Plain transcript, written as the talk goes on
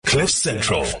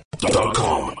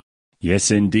CliffCentral.com. Yes,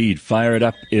 indeed. Fire it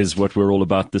up is what we're all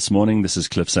about this morning. This is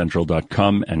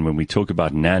CliffCentral.com. And when we talk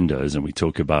about Nando's and we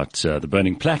talk about the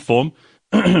burning platform,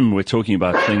 we're talking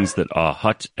about things that are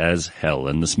hot as hell.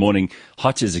 And this morning,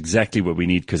 hot is exactly what we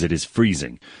need because it is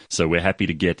freezing. So we're happy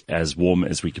to get as warm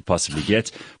as we could possibly get.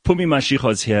 Pumi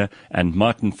Mashiko is here and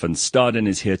Martin van Staden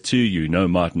is here too. You know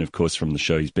Martin, of course, from the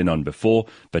show. He's been on before.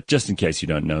 But just in case you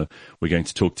don't know, we're going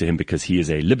to talk to him because he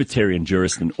is a libertarian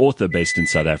jurist and author based in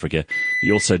South Africa.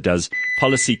 He also does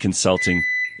policy consulting.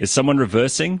 Is someone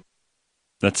reversing?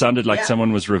 That sounded like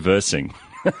someone was reversing.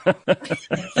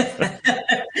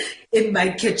 In my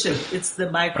kitchen. It's the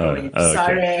microwave. Okay.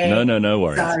 Sorry. No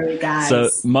worries. Sorry, guys. So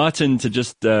Martin, to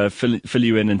just fill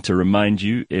you in and to remind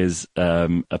you, is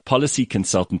a policy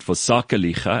consultant for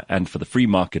Sakeliga and for the Free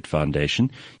Market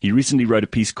Foundation. He recently wrote a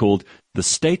piece called "The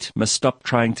State Must Stop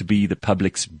Trying to Be the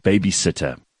Public's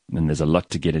Babysitter." And there's a lot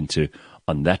to get into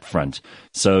on that front.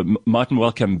 So Martin,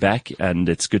 welcome back, and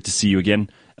it's good to see you again.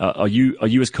 Are you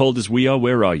as cold as we are?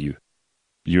 Where are you?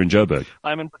 You're in Joburg.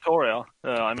 I'm in Pretoria.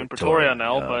 I'm in Pretoria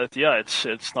now, but yeah,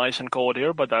 it's nice and cold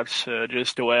here, but that's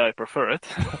just the way I prefer it.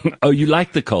 Oh, you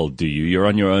like the cold, do you? You're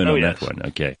on your own on yes. that one.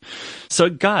 Okay. So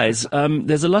guys,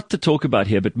 there's a lot to talk about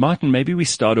here, but Martin, maybe we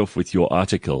start off with your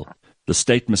article, "The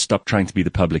State Must Stop Trying to Be the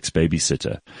Public's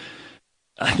Babysitter."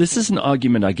 This is an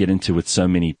argument I get into with so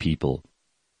many people,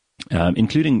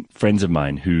 including friends of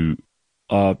mine who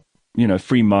are,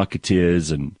 free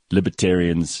marketeers and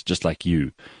libertarians just like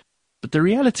you. But the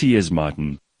reality is,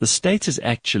 Martin, the state is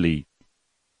actually,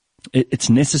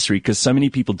 it's necessary because so many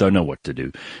people don't know what to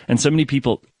do. And so many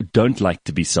people don't like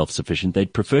to be self-sufficient.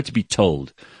 They'd prefer to be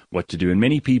told what to do. And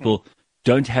many people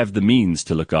don't have the means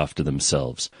to look after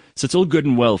themselves. So it's all good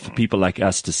and well for people like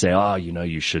us to say,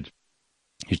 you should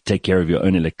take care of your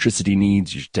own electricity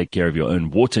needs. You should take care of your own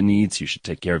water needs. You should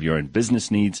take care of your own business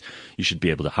needs. You should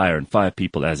be able to hire and fire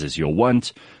people as is your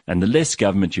want. And the less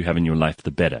government you have in your life,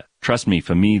 the better. Trust me,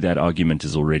 for me, that argument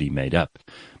is already made up.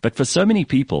 But for so many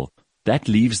people, that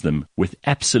leaves them with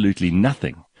absolutely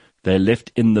nothing. They're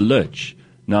left in the lurch.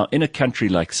 Now, in a country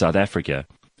like South Africa,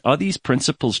 are these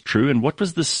principles true? And what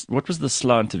was the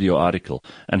slant of your article?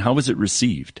 And how was it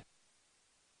received?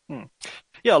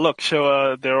 Yeah, look,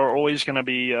 so there are always going to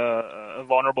be a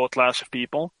vulnerable class of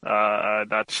people.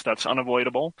 That's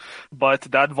unavoidable. But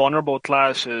that vulnerable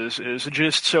class is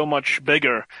just so much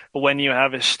bigger when you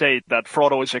have a state that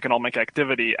throttles economic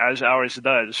activity as ours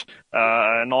does,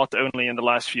 not only in the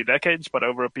last few decades, but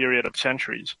over a period of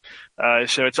centuries.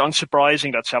 So it's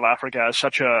unsurprising that South Africa has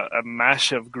such a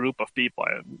massive group of people,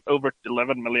 over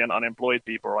 11 million unemployed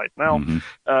people right now,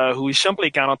 who simply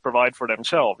cannot provide for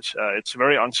themselves. It's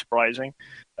very unsurprising.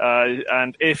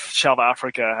 And if South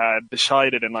Africa had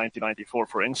decided in 1994,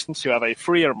 for instance, to have a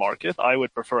freer market, I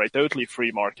would prefer a totally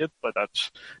free market, but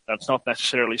that's not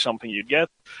necessarily something you'd get.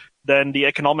 Then the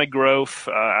economic growth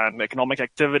and economic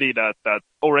activity that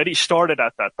already started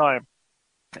at that time,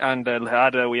 and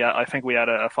I think we had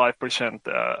a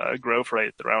 5% growth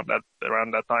rate around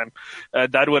that time.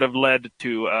 That would have led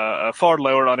to a far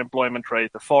lower unemployment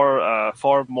rate, a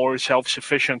far more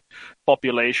self-sufficient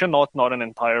population, not an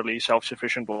entirely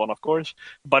self-sufficient one, of course,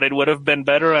 but it would have been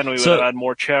better, and we would have had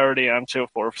more charity and so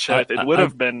forth. So it would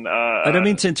have been I don't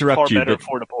mean to interrupt far you, better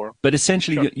for the poor. But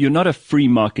essentially, you're not a free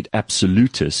market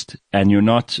absolutist, and you're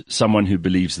not someone who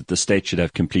believes that the state should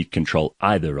have complete control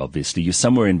either, obviously. You're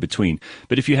somewhere in between.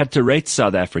 But if you had to rate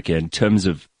South Africa in terms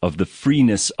of the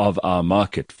freeness of our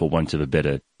market, for want of a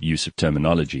better use of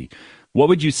terminology, what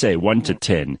would you say, 1 to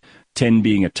 10? 10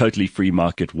 being a totally free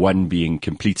market, 1 being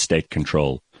complete state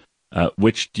control.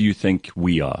 Which do you think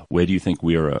we are? Where do you think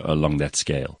we are along that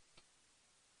scale?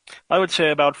 I would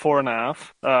say about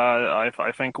 4.5.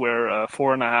 I think we're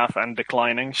 4.5 and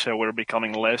declining, so we're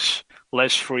becoming less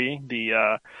free.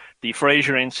 The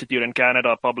Fraser Institute in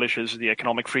Canada publishes the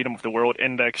Economic Freedom of the World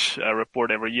Index report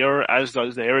every year, as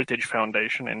does the Heritage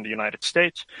Foundation in the United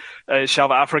States. South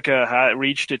Africa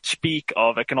reached its peak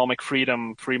of economic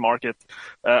freedom, free market,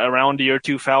 around the year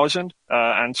 2000.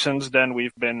 And since then,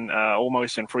 we've been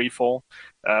almost in free fall.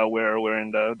 We're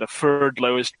in the third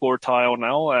lowest quartile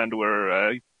now, and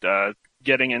we're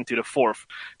getting into the fourth.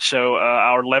 So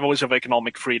our levels of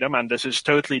economic freedom, and this is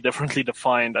totally differently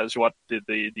defined as what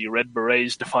the Red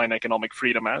Berets define economic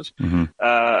freedom as.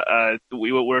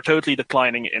 We're totally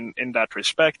declining in that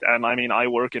respect. And I mean, I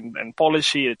work in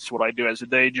policy. It's what I do as a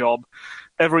day job.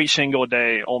 Every single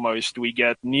day, almost, we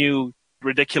get new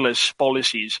ridiculous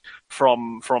policies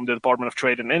from the Department of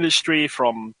Trade and Industry,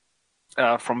 from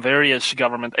various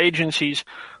government agencies,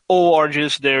 all are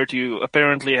just there to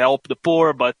apparently help the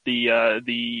poor, but the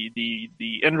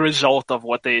end result of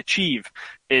what they achieve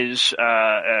is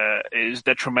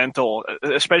detrimental,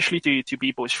 especially to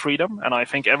people's freedom. And I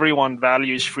think everyone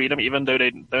values freedom, even though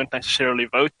they don't necessarily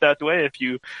vote that way. If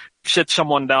you sit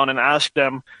someone down and ask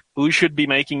them who should be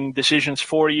making decisions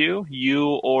for you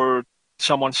or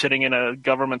someone sitting in a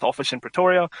government office in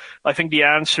Pretoria, I think the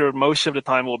answer most of the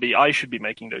time will be, I should be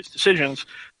making those decisions.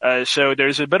 So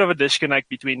there's a bit of a disconnect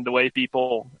between the way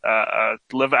people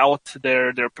live out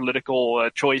their political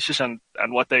choices and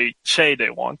what they say they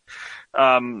want.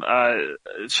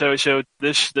 So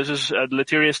this is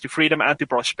deleterious to freedom and to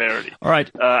prosperity. All right.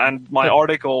 And my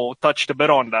article touched a bit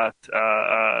on that,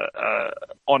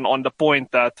 on the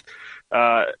point that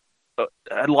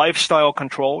lifestyle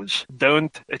controls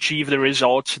don't achieve the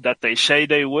results that they say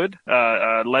they would.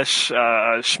 Less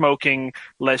smoking,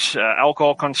 less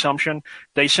alcohol consumption.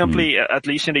 They simply, at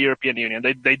least in the European Union,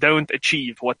 they don't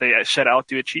achieve what they set out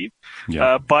to achieve.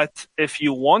 Yeah. But if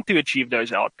you want to achieve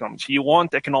those outcomes, you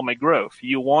want economic growth,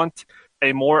 you want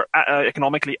a more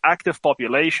economically active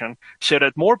population so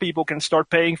that more people can start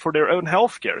paying for their own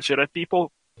healthcare, so that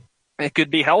it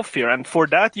could be healthier. And for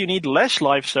that, you need less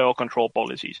lifestyle control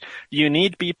policies. You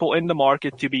need people in the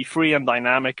market to be free and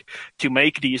dynamic to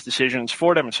make these decisions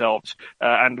for themselves.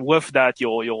 And with that,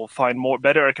 you'll find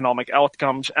better economic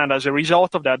outcomes. And as a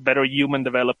result of that, better human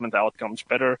development outcomes,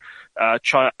 better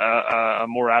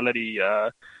mortality.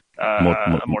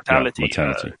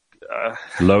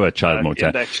 Lower child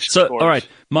mortality. So, all right,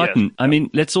 Martin, yes. I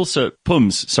mean, let's also,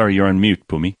 Pums, sorry, you're on mute,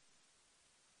 Pumi.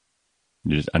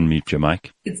 You just unmute your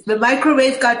mic. It's the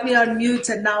microwave got me on mute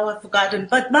and now I've forgotten.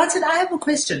 But Martin, I have a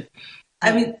question.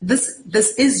 I mean, this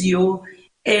is your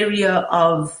area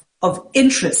of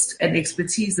interest and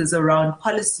expertise is around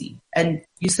policy. And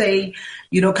you say,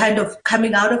 kind of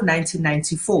coming out of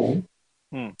 1994,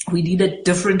 we needed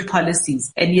different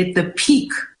policies. And yet the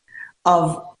peak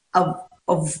of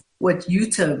what you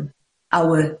term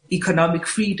our economic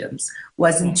freedoms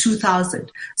was in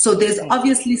 2000. So there's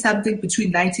obviously something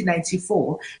between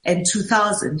 1994 and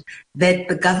 2000 that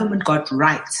the government got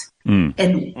right.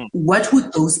 And what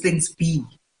would those things be?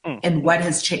 And what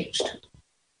has changed?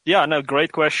 Yeah, no,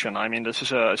 great question. I mean, this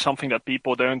is something that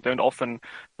people don't often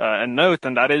note,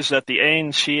 and that is that the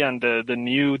ANC and the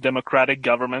new democratic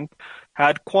government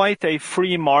had quite a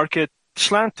free market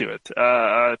slant to it.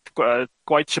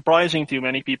 Quite surprising to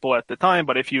many people at the time,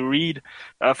 but if you read,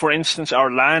 for instance,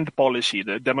 our land policy,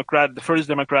 the first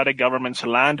democratic government's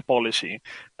land policy,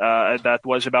 that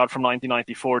was about from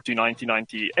 1994 to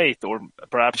 1998, or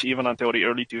perhaps even until the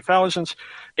early 2000s,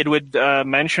 it would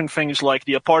mention things like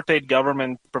the apartheid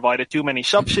government provided too many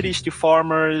subsidies to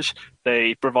farmers,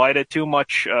 they provided too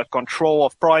much control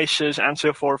of prices and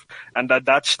so forth, and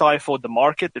that stifled the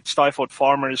market. It stifled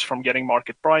farmers from getting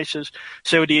market prices.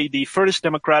 So the first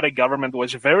democratic government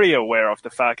was very aware of the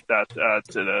fact that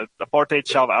the apartheid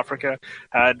South Africa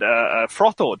had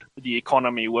throttled the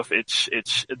economy with its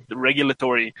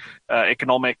regulatory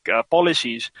economic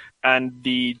policies, and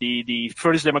the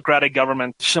first democratic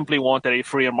government simply wanted a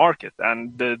freer market.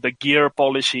 And the gear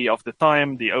policy of the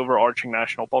time, the overarching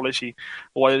national policy,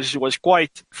 was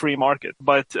quite free market.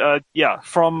 But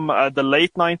from the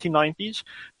late 1990s,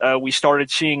 we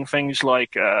started seeing things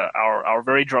like our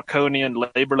very draconian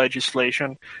labor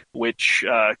legislation, which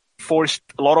forced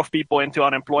a lot of people into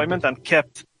unemployment and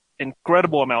kept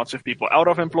incredible amounts of people out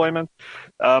of employment.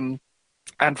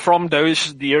 And from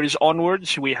those years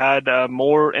onwards, we had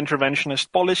more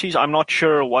interventionist policies. I'm not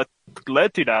sure what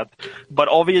led to that, but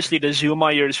obviously the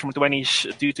Zuma years from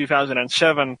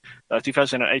 2007,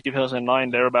 2008, 2009,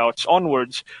 thereabouts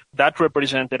onwards, that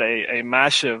represented a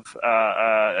massive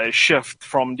shift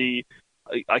from the,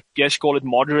 I guess, call it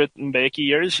moderate Mbeki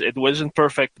years. It wasn't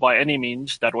perfect by any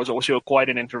means. That was also quite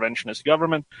an interventionist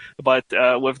government. But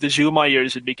with the Zuma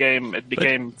years, it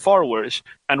became far worse.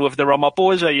 And with the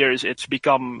Ramaphosa years, it's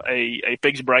become a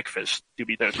pig's breakfast, to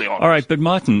be totally honest. All right, but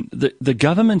Martin, the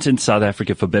government in South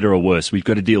Africa, for better or worse, we've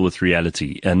got to deal with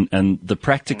reality. And the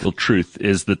practical truth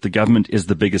is that the government is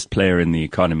the biggest player in the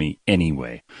economy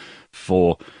anyway,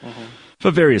 for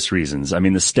various reasons. I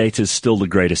mean, the state is still the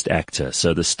greatest actor.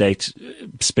 So the state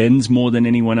spends more than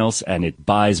anyone else and it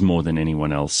buys more than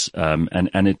anyone else.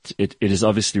 And it is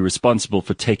obviously responsible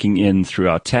for taking in through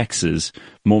our taxes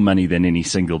more money than any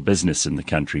single business in the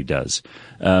country does.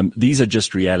 These are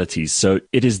just realities. So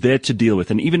it is there to deal with.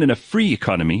 And even in a free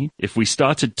economy, if we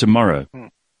started tomorrow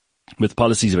with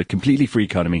policies of a completely free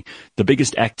economy, the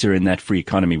biggest actor in that free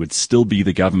economy would still be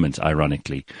the government,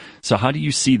 ironically. So how do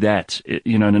you see that,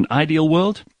 in an ideal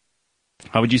world?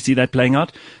 How would you see that playing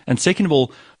out? And second of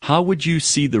all, how would you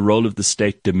see the role of the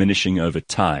state diminishing over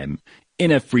time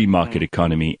in a free market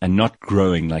economy and not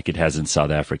growing like it has in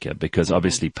South Africa? Because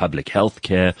obviously public health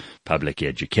care, public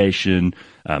education,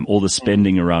 all the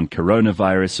spending around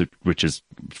coronavirus, which has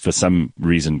for some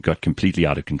reason got completely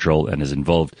out of control and has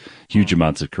involved huge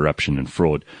amounts of corruption and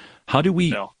fraud. How do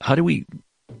we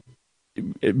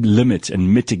limit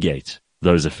and mitigate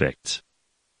those effects?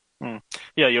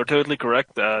 Yeah, you're totally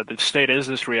correct. The state is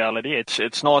this reality.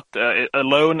 It's not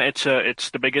alone. It's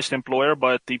the biggest employer,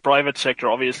 but the private sector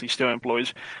obviously still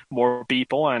employs more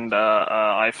people, and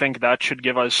I think that should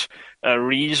give us a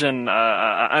reason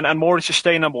and more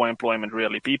sustainable employment.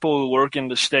 Really, people who work in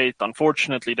the state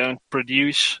unfortunately don't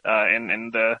produce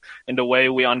in the way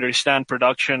we understand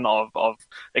production of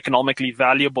economically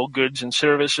valuable goods and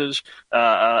services.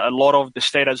 A lot of the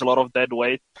state has a lot of dead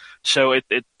weight. So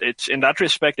it's in that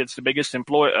respect, it's the biggest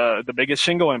the biggest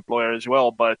single employer as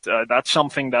well. But that's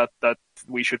something that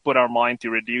we should put our mind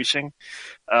to reducing,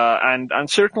 and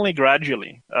certainly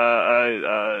gradually.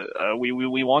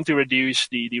 We want to reduce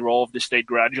the role of the state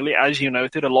gradually. As you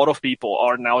noted, a lot of people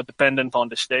are now dependent on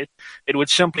the state. It would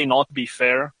simply not be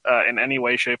fair in any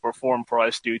way, shape, or form for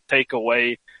us to take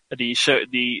away the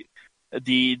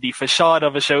facade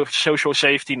of a social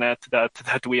safety net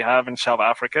that we have in South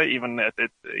Africa. Even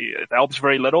it helps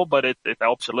very little, but it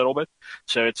helps a little bit.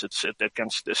 So it can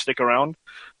stick around.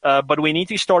 But we need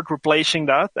to start replacing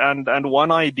that. And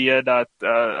one idea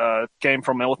that came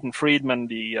from Milton Friedman,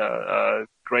 the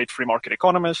great free market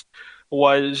economist,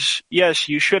 was, yes,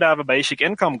 you should have a basic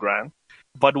income grant,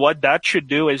 but what that should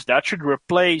do is that should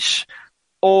replace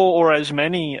all or as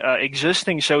many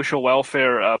existing social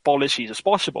welfare policies as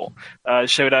possible,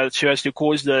 so as to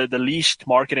cause the least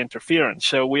market interference.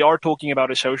 So we are talking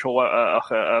about a social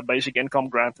basic income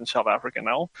grant in South Africa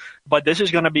now, but this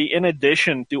is going to be in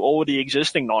addition to all the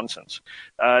existing nonsense.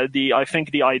 I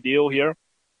think the ideal here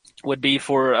would be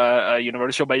for a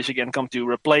universal basic income to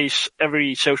replace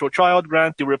every social child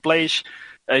grant, to replace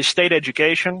state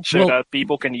education, so that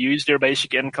people can use their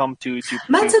basic income to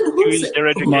use their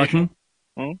education. Martin?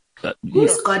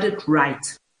 Who's got it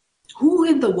right? Who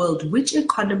in the world, which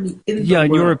economy in the world? Yeah,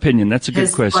 in your opinion, that's a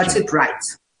good question. Got it right?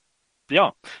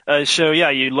 Yeah.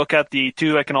 You look at the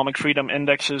two economic freedom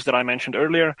indexes that I mentioned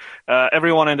earlier.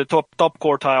 Everyone in the top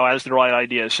quartile has the right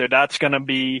idea. So that's going to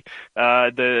be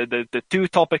the two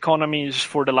top economies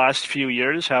for the last few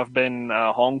years have been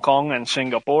Hong Kong and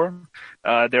Singapore.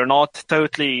 They're not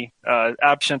totally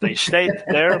absent a state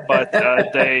there, but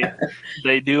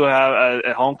they do have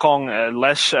Hong Kong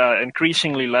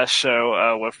increasingly less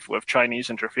so with Chinese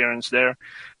interference there.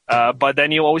 But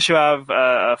then you also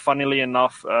have, funnily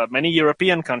enough, many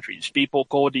European countries. People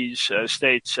call these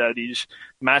states these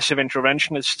massive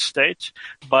interventionist states,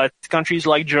 but countries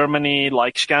like Germany,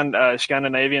 like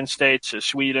Scandinavian states,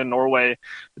 Sweden, Norway,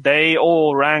 they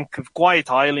all rank quite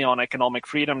highly on economic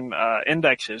freedom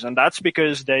indexes, and that's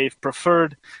because they've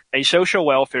preferred a social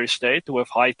welfare state with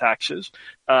high taxes,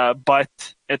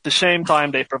 but at the same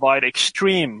time, they provide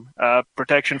extreme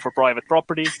protection for private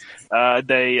property.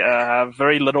 They have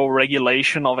very little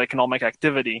regulation of economic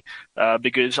activity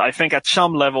because I think at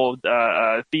some level,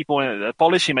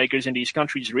 policymakers in these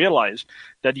countries realize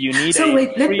that you need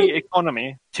free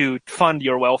economy to fund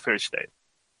your welfare state.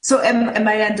 So am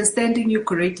I understanding you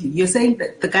correctly? You're saying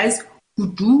that the guys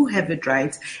who do have it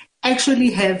right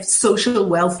actually have social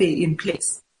welfare in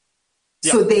place.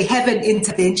 Yeah. So they have an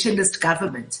interventionist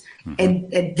government, and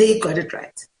they got it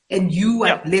right. And you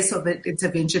are less of an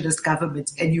interventionist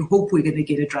government, and you hope we're going to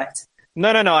get it right.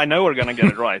 No. I know we're going to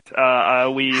get it right.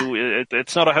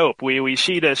 It's not a hope. We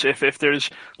see this. If there's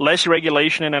less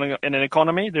regulation in an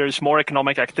economy, there's more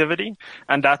economic activity,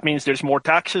 and that means there's more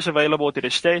taxes available to the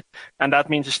state, and that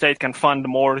means the state can fund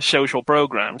more social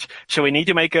programs. So we need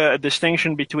to make a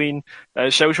distinction between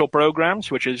social programs,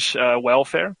 which is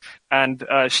welfare, and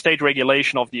state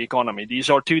regulation of the economy. These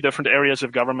are two different areas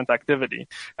of government activity.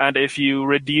 And if you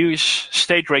reduce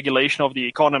state regulation of the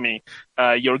economy,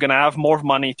 you're going to have more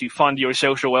money to fund your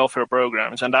social welfare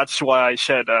programs. And that's why I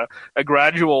said a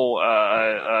gradual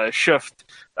shift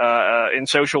in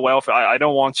social welfare. I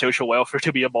don't want social welfare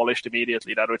to be abolished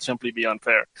immediately. That would simply be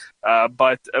unfair.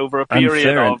 But over a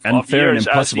period of years,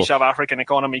 as the South African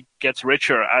economy gets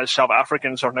richer, as South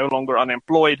Africans are no longer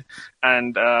unemployed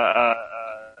and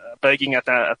begging at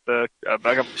the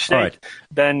back of the state,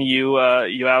 then you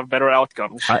have better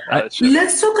outcomes.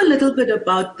 Let's talk a little bit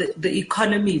about the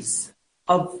economies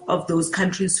of those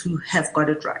countries who have got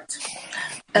it right,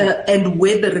 and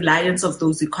where the reliance of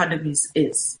those economies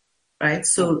is. right?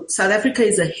 So South Africa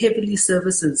is a heavily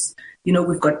services,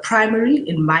 we've got primary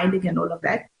in mining and all of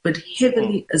that, but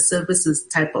heavily a services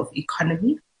type of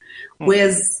economy.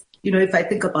 Whereas, if I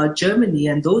think about Germany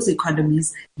and those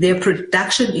economies, they're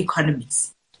production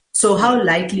economies. So how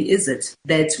likely is it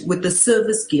that with the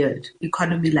service-geared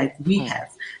economy like we have,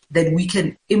 that we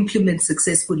can implement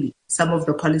successfully some of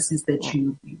the policies that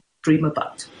you dream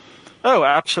about? Oh,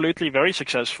 absolutely, very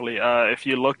successfully. If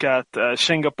you look at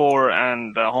Singapore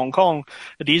and Hong Kong,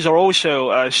 these are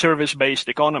also service-based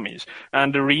economies,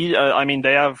 and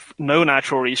they have no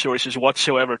natural resources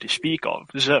whatsoever to speak of.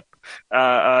 Zip.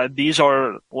 These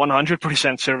are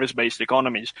 100% service-based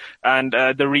economies, and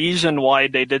the reason why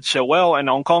they did so well, and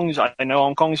I know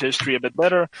Hong Kong's history a bit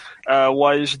better,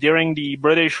 was during the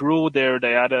British rule there,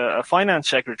 they had a finance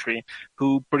secretary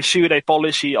who pursued a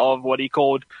policy of what he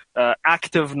called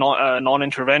active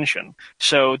non-intervention.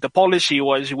 So the policy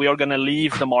was we are going to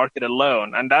leave the market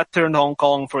alone. And that turned Hong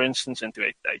Kong, for instance, into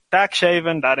a tax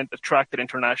haven. That attracted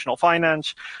international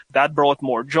finance. That brought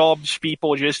more jobs.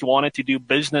 People just wanted to do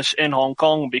business in Hong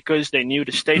Kong because they knew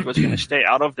the state was going to stay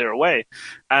out of their way.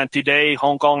 And today,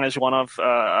 Hong Kong is one of,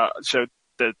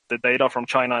 the data from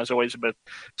China is always a bit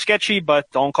sketchy, but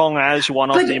Hong Kong has one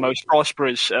of the most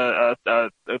prosperous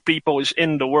peoples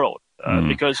in the world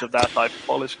because of that type of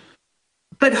policy.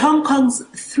 But Hong Kong's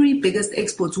three biggest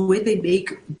exports, where they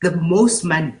make the most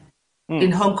money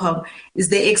in Hong Kong, is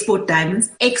they export diamonds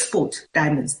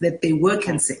that they work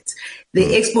and set.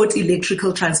 They export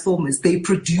electrical transformers. They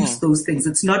produce those things.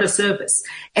 It's not a service.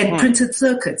 And printed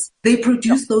circuits. They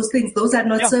produce those things. Those are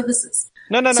not services.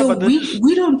 No. So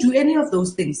we don't do any of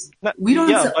those things. We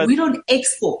don't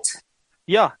export.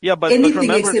 But anything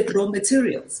remember, except raw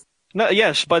materials. No,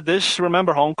 yes, but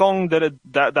remember, Hong Kong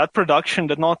that production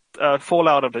did not fall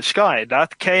out of the sky.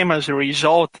 That came as a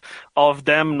result of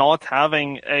them not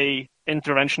having a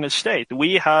interventionist state.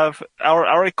 We have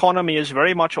our economy is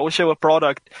very much also a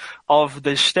product of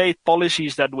the state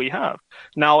policies that we have.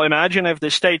 Now, imagine if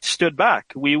the state stood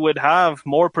back, we would have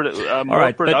more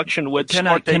production.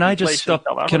 Can I just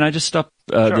stop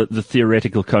Sure. the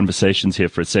theoretical conversations here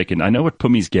for a second? I know what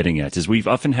Pumi's getting at is we've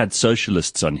often had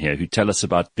socialists on here who tell us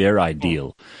about their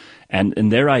ideal, and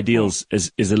their ideals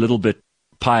is a little bit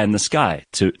pie in the sky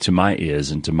to my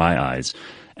ears and to my eyes.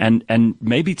 And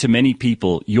maybe to many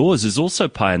people, yours is also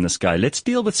pie in the sky. Let's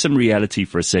deal with some reality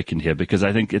for a second here, because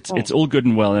I think it's all good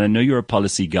and well, and I know you're a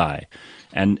policy guy.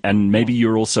 And maybe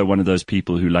you're also one of those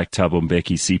people who, like Thabo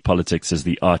Mbeki, see politics as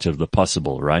the art of the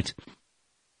possible, right?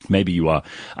 Maybe you are.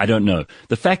 I don't know.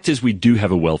 The fact is we do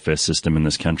have a welfare system in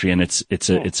this country, and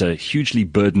it's a hugely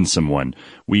burdensome one.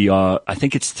 I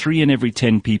think it's 3 in every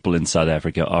 10 people in South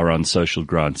Africa are on social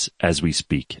grants as we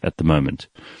speak at the moment.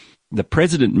 The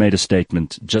president made a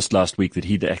statement just last week that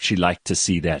he'd actually like to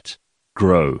see that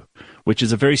grow, which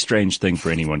is a very strange thing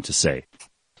for anyone to say.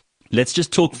 Let's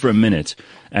just talk for a minute.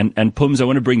 And Pums, I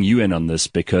want to bring you in on this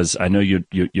because I know you're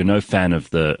no fan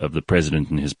of the president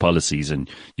and his policies, and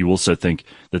you also think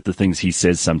that the things he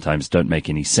says sometimes don't make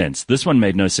any sense. This one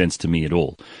made no sense to me at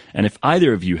all. And if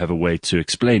either of you have a way to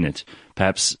explain it,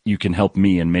 perhaps you can help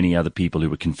me and many other people who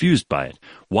were confused by it.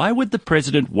 Why would the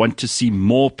president want to see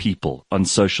more people on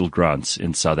social grants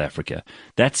in South Africa?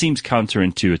 That seems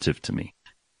counterintuitive to me.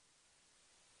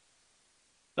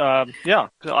 I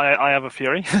have a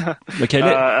theory. Okay,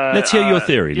 let's hear your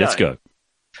theory. Let's go.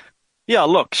 Yeah,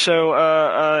 look,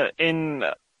 so in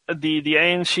the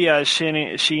ANC has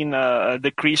seen a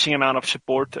decreasing amount of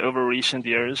support over recent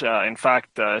years. In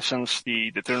fact, since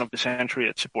the turn of the century,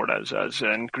 its support has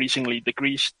increasingly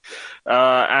decreased.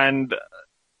 And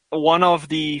one of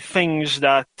the things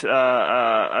that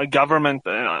a government,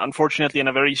 unfortunately in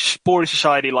a very poor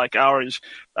society like ours,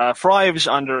 thrives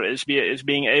under is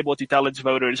being able to tell its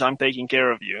voters, I'm taking care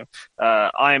of you.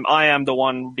 I am the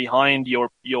one behind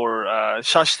your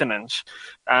sustenance.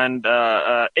 And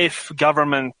if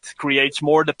government creates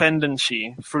more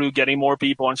dependency through getting more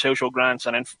people on social grants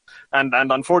and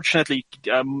unfortunately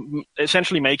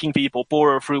essentially making people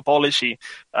poorer through policy,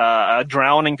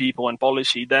 drowning people in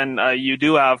policy, then you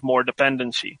do have more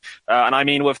dependency. And I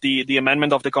mean, with the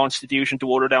amendment of the Constitution to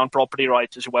water down property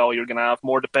rights as well, you're going to have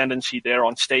more dependency there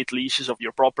on state leases of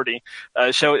your property.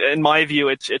 So in my view,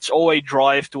 it's all a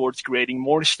drive towards creating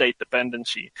more state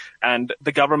dependency, and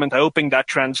the government hoping that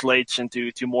translates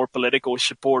into more political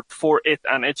support for it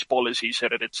and its policies so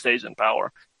that it stays in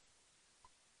power.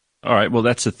 All right, well,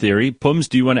 that's a theory. Pums,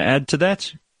 do you want to add to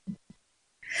that?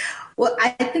 Well, I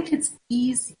think it's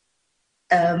easy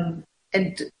and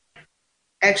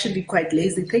actually quite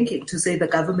lazy thinking to say the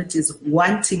government is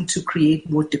wanting to create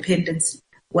more dependency.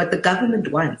 What the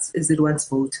government wants is it wants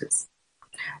voters.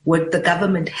 What the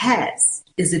government has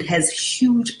is it has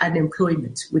huge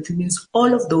unemployment, which means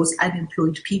all of those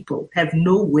unemployed people have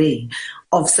no way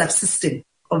of subsisting,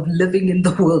 of living in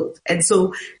the world. And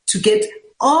so to get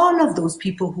all of those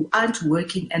people who aren't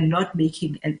working and not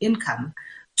making an income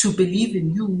to believe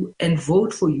in you and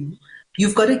vote for you,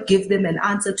 you've got to give them an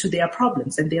answer to their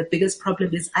problems. And their biggest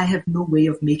problem is, I have no way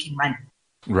of making money.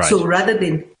 Right. So rather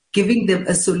than giving them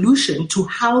a solution to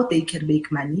how they can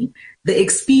make money, the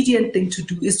expedient thing to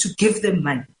do is to give them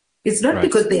money. It's not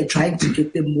because they're trying to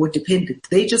get them more dependent.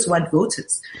 They just want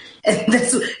voters. And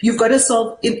that's, you've got to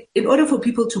solve, in order for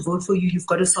people to vote for you, you've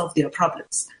got to solve their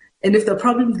problems. And if the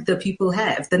problem that the people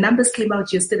have, the numbers came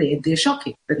out yesterday and they're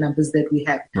shocking, the numbers that we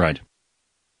have. Right.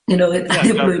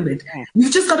 Unemployment.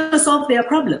 You've just got to solve their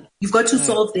problem. You've got to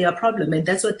solve their problem. And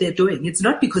that's what they're doing. It's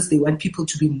not because they want people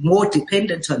to be more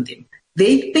dependent on them.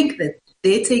 They think that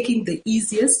they're taking the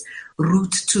easiest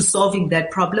route to solving that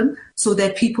problem so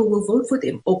that people will vote for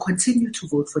them or continue to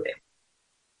vote for them.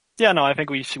 Yeah, no, I think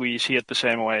we see it the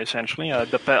same way, essentially.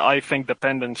 I think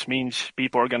dependence means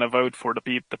people are going to vote for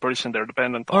the person they're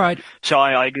dependent on. All right. So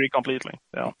I agree completely.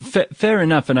 Yeah. Fair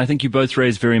enough, and I think you both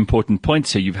raised very important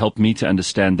points here. You've helped me to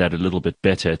understand that a little bit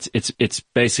better. It's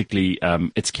basically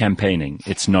it's campaigning.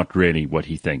 It's not really what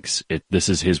he thinks. This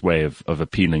is his way of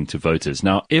appealing to voters.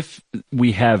 Now, if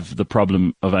we have the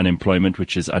problem of unemployment,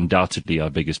 which is undoubtedly our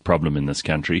biggest problem in this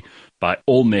country, by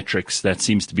all metrics, that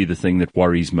seems to be the thing that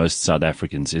worries most South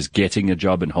Africans, is getting a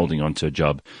job and holding on to a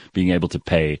job, being able to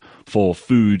pay for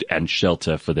food and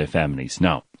shelter for their families.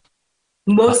 Now,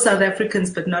 most South Africans,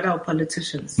 but not our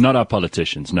politicians. Not our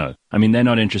politicians, no. I mean, they're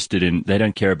not interested they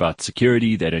don't care about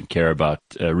security. They don't care about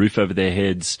a roof over their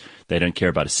heads. They don't care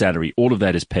about a salary. All of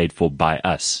that is paid for by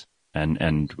us,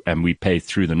 and we pay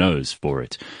through the nose for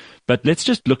it. But let's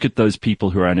just look at those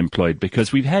people who are unemployed,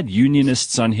 because we've had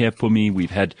unionists on here, Pumi.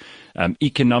 We've had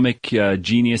economic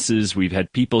geniuses. We've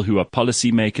had people who are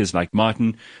policymakers like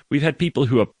Martin. We've had people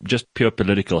who are just pure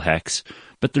political hacks.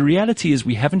 But the reality is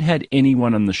we haven't had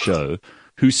anyone on the show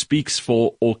who speaks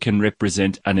for or can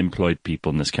represent unemployed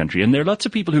people in this country. And there are lots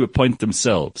of people who appoint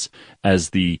themselves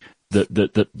as the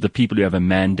people who have a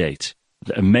mandate,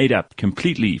 a made up,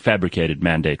 completely fabricated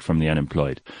mandate from the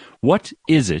unemployed. What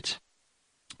is it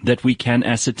that we can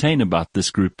ascertain about this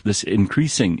group, this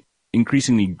increasingly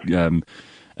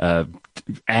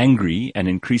angry and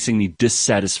increasingly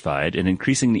dissatisfied and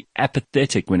increasingly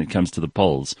apathetic when it comes to the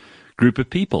polls group of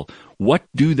people? What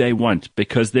do they want?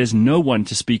 Because there's no one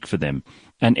to speak for them.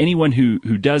 And anyone who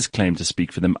does claim to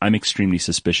speak for them, I'm extremely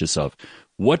suspicious of.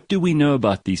 What do we know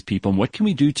about these people, and what can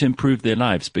we do to improve their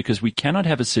lives? Because we cannot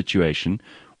have a situation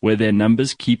where their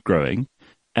numbers keep growing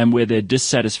and where their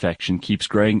dissatisfaction keeps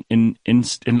growing in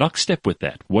lockstep with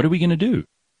that. What are we going to do?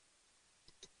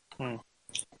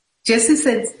 Jesse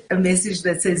sent a message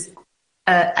that says,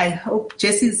 I hope,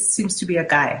 Jesse seems to be a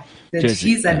guy, that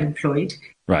he's unemployed.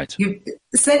 Right. You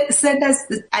send us,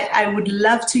 I would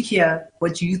love to hear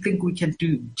what you think we can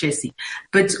do, Jesse.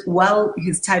 But while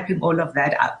he's typing all of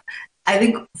that up, I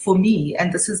think for me,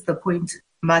 and this is the point,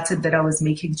 Martin, that I was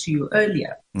making to you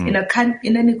earlier, in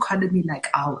an economy like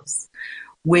ours,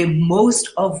 where most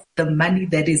of the money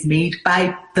that is made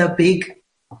by the big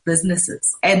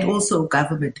businesses and also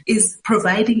government is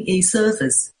providing a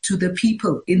service to the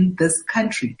people in this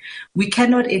country, we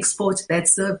cannot export that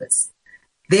service.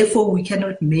 Therefore, we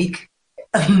cannot make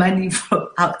money from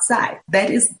outside. That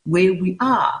is where we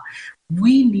are.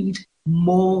 We need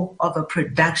more of a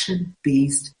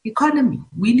production-based economy.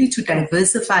 We need to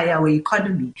diversify our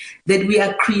economy, that we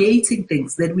are creating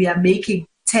things, that we are making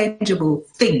tangible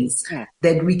things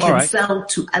that we can sell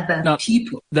to other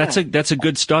people. That's a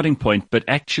good starting point, but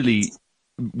actually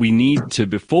we need to,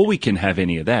 before we can have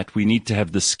any of that, we need to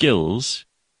have the skills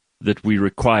that we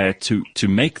require to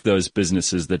make those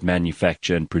businesses that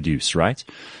manufacture and produce, right?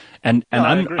 And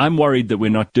I'm worried that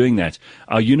we're not doing that.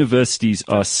 Our universities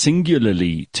are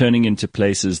singularly turning into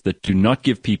places that do not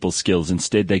give people skills.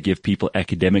 Instead, they give people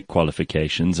academic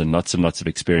qualifications and lots of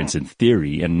experience in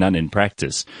theory and none in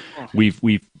practice. We've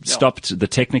stopped, the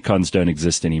technicons don't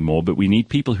exist anymore, but we need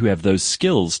people who have those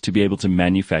skills to be able to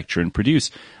manufacture and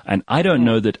produce. And I don't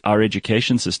know that our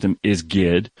education system is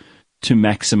geared to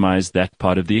maximize that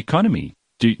part of the economy.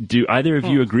 Do either of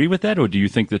you agree with that, or do you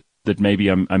think that maybe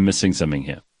I'm missing something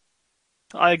here?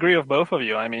 I agree with both of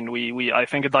you. I mean, I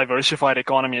think a diversified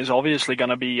economy is obviously going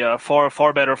to be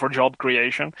far better for job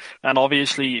creation, and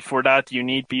obviously for that you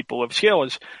need people with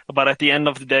skills. But at the end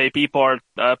of the day, people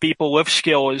with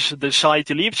skills decide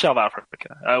to leave South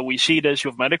Africa. We see this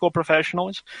with medical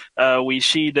professionals. We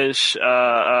see this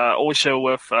also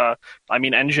with I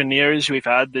mean, engineers, we've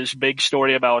had this big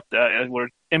story about we're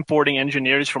importing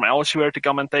engineers from elsewhere to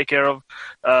come and take care of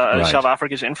South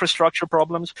Africa's infrastructure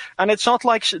problems. And it's not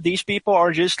like these people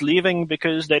are just leaving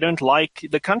because they don't like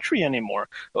the country anymore.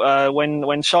 When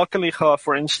Sakeliga,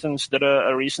 for instance, did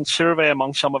a recent survey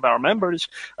among some of our members,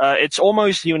 it's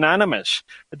almost unanimous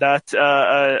that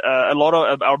a lot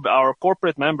of our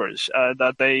corporate members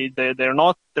that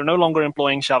they're no longer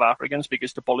employing South Africans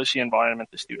because the policy environment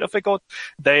is too difficult.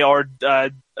 They are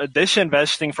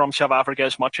disinvesting from South Africa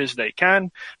as much as they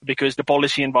can because the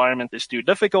policy environment is too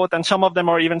difficult. And some of them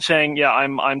are even saying, yeah,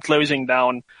 I'm closing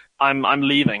down. I'm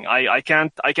leaving. I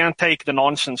can't take the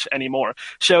nonsense anymore.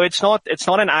 So it's not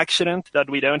an accident that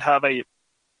we don't have a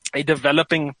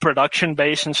developing production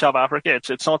base in South Africa.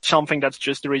 It's not something that's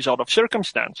just the result of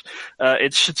circumstance.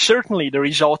 It's certainly the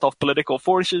result of political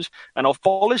forces and of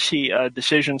policy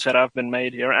decisions that have been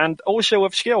made here, and also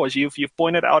of skill, as you've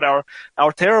pointed out,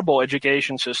 our terrible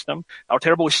education system, our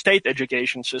terrible state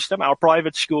education system. Our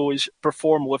private schools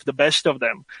perform with the best of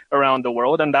them around the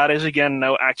world, and that is again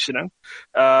no accident.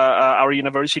 Our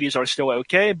universities are still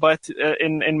okay, but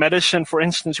in medicine, for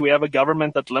instance, we have a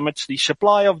government that limits the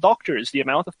supply of doctors, the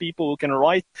amount of people who can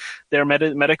write their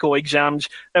medical exams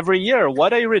every year.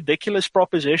 What a ridiculous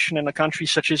proposition in a country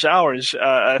such as ours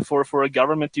for a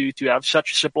government to have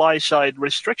such supply side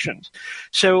restrictions.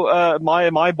 So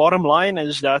my bottom line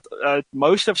is that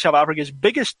most of South Africa's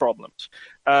biggest problems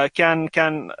can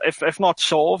if not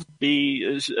solved,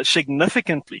 be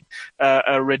significantly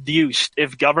reduced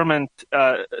if government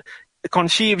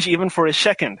conceives even for a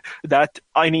second that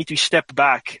I need to step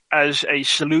back as a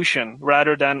solution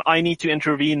rather than I need to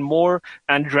intervene more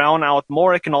and drown out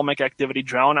more economic activity,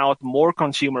 drown out more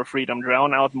consumer freedom,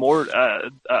 drown out more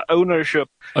ownership,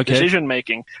 decision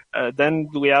making. Then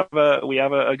we have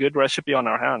a good recipe on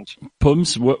our hands.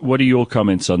 Pums, what are your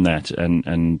comments on that,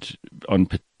 and on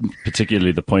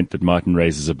particularly the point that Martin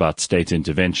raises about state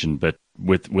intervention, but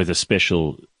with a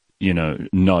special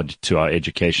nod to our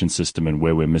education system and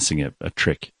where we're missing a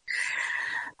trick?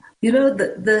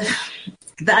 The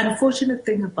unfortunate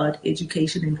thing about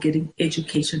education and getting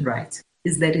education right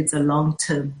is that it's a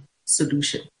long-term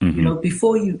solution. Mm-hmm.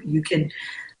 Before you can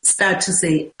start to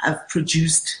say, I've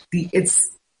produced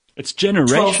it's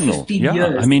generational. 12, 15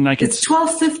 years. I mean, it's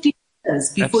 12, 15 years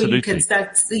before Absolutely. You can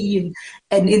start seeing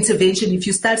an intervention. If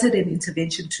you started an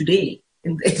intervention today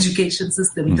in the education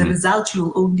system, mm-hmm. the result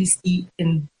you'll only see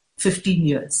in 15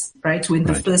 years, right? When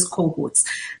the first cohorts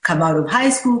come out of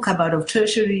high school, come out of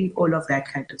tertiary, all of that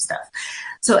kind of stuff.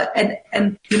 So, and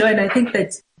I think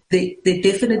that there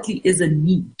definitely is a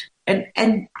need.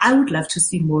 And I would love to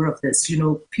see more of this.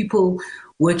 People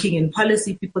working in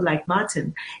policy, people like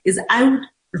Martin, I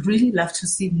would really love to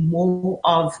see more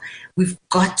of, we've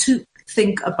got to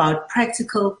think about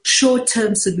practical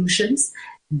short-term solutions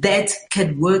that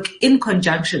can work in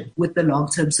conjunction with the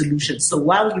long-term solution. So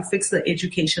while you fix the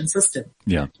education system,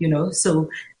 so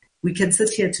we can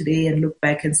sit here today and look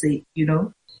back and say,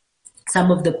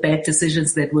 some of the bad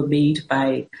decisions that were made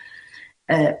by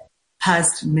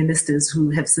past ministers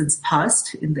who have since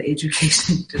passed in the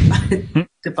education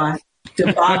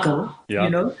debacle,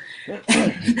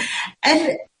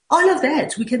 and all of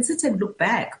that, we can sit and look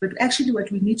back. But actually what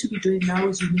we need to be doing now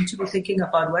is we need to be thinking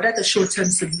about what are the short-term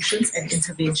solutions and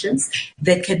interventions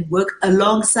that can work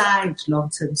alongside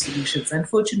long-term solutions.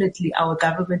 Unfortunately, our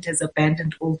government has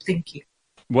abandoned old thinking.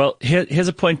 Well, here's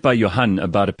a point by Johan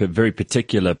about a very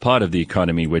particular part of the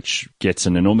economy which gets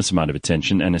an enormous amount of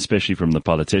attention, and especially from the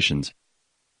politicians.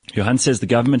 Johan says the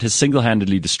government has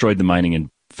single-handedly destroyed the mining and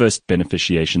first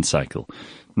beneficiation cycle.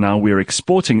 Now we're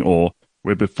exporting ore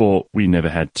where before we never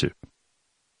had to.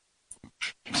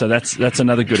 So that's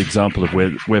another good example of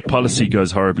where policy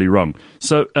goes horribly wrong.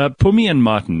 So Pumi and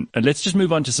Martin, let's just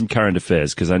move on to some current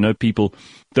affairs, because I know people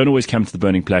don't always come to the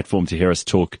Burning Platform to hear us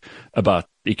talk about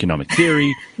economic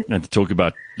theory and to talk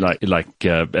about like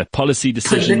policy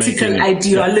decision making. Political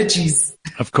ideologies.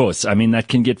 Of course. I mean, that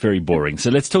can get very boring. So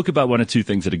let's talk about one or two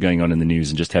things that are going on in the news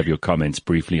and just have your comments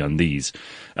briefly on these.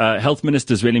 Health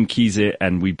Minister Zweli Mkhize,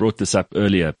 and we brought this up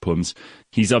earlier, Pums,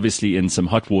 he's obviously in some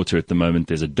hot water at the moment.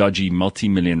 There's a dodgy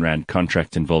multi-million rand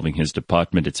contract involving his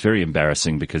department. It's very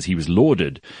embarrassing because he was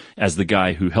lauded as the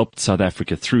guy who helped South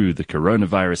Africa through the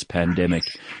coronavirus pandemic.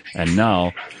 And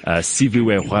now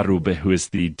Siviwe Gwarube, who is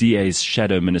the DA's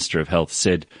shadow minister of health,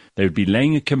 said they would be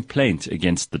laying a complaint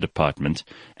against the department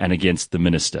and against the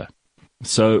minister.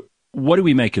 So what do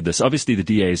we make of this? Obviously, the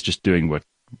DA is just doing what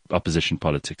opposition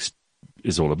politics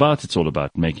is all about. It's all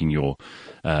about making your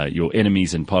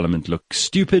enemies in Parliament look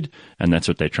stupid, and that's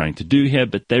what they're trying to do here.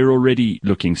 But they're already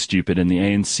looking stupid, and the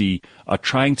ANC are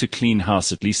trying to clean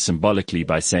house, at least symbolically,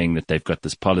 by saying that they've got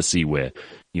this policy where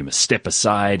you must step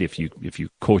aside if you're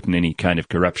caught in any kind of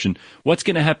corruption. What's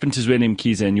going to happen to Zweli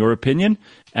Mkhize, in your opinion,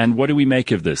 and what do we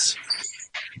make of this?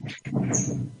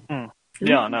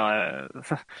 Yeah, no,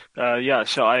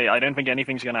 so I don't think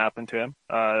anything's going to happen to him.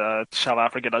 South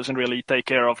Africa doesn't really take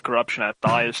care of corruption at the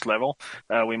highest level.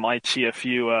 We might see a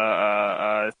few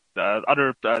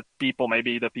other people,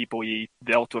 maybe the people he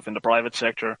dealt with in the private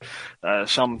sector,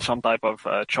 some type of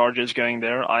charges going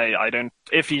there. I don't,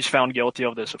 if he's found guilty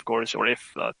of this, of course, or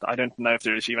if I don't know if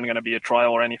there's even going to be a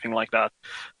trial or anything like that.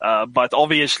 But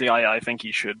obviously, I think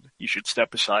he should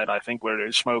step aside. I think where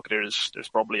there's smoke, there's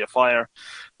probably a fire,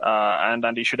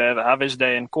 and he should have his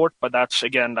day in court. But that's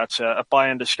a pie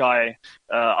in the sky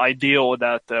ideal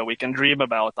that we can dream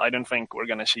about. I don't think we're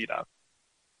going to see that.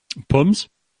 Pums?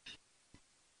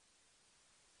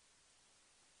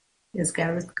 Yes,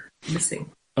 Gareth, missing.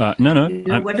 No.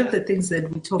 One of the things that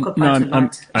we talk about a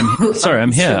lot. I'm sorry,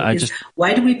 I'm here.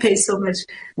 Why do we pay so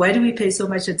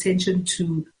much attention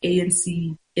to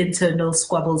ANC internal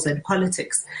squabbles and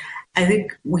politics? I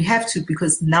think we have to,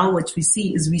 because now what we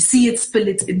see it spill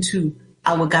it into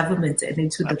our government and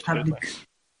into the public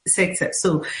sector.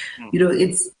 So,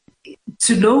 it's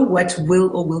to know what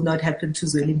will or will not happen to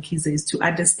Zweli Mkhize is to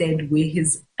understand where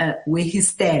he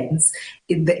stands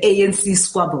in the ANC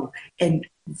squabble and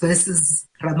versus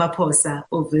Ramaphosa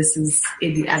or versus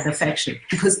any other faction,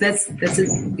 because that's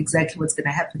exactly what's going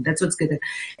to happen.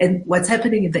 And what's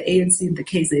happening in the ANC in the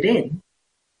KZN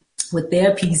with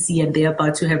their PC, and they're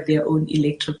about to have their own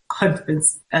electoral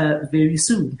conference very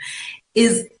soon,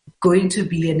 is going to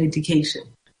be an indication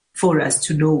for us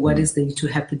to know what is going to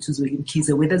happen to Zweli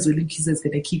Mkhize, whether Zweli Mkhize is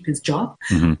going to keep his job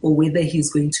or whether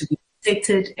he's going to be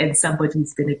protected and somebody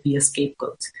is going to be a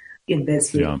scapegoat in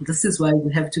this way. Yeah. This is why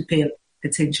we have to pay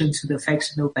attention to the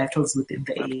factional battles within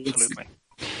the ANC. Absolutely.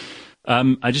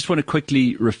 I just want to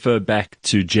quickly refer back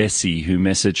to Jesse, who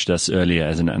messaged us earlier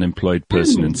as an unemployed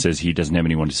person and says he doesn't have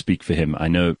anyone to speak for him. I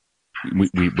know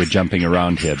we're jumping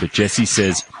around here, but Jesse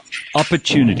says,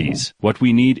 opportunities. What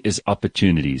we need is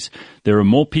opportunities. There are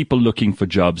more people looking for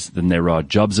jobs than there are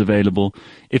jobs available.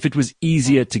 If it was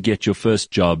easier to get your first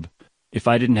job, if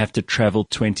I didn't have to travel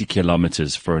 20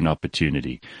 kilometers for an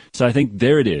opportunity. So I think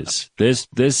there it is. There's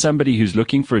somebody who's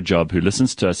looking for a job, who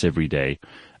listens to us every day.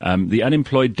 The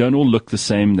unemployed don't all look the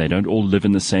same. They don't all live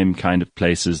in the same kind of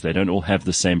places. They don't all have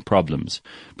the same problems.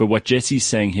 But what Jesse's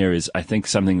saying here is, I think,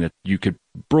 something that you could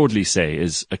broadly say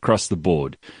is across the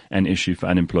board an issue for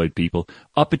unemployed people.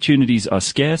 Opportunities are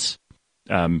scarce.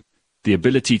 The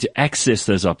ability to access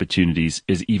those opportunities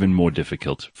is even more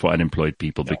difficult for unemployed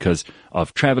people because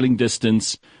of traveling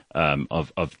distance,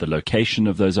 of the location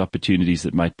of those opportunities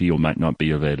that might be or might not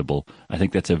be available. I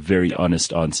think that's a very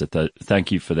honest answer.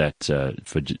 Thank you for that,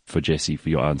 for Jesse, for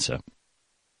your answer.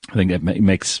 I think that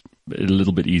makes it a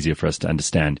little bit easier for us to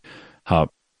understand how,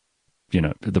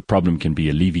 the problem can be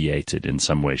alleviated in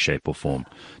some way, shape, or form.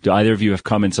 Do either of you have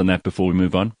comments on that before we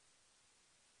move on?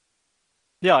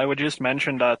 Yeah, I would just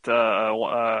mention that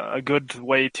a good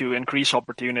way to increase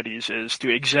opportunities is to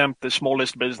exempt the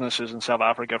smallest businesses in South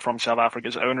Africa from South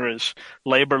Africa's onerous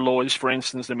labor laws, for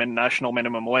instance, the national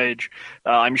minimum wage.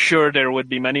 I'm sure there would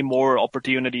be many more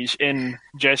opportunities in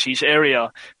Jesse's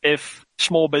area if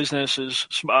small businesses,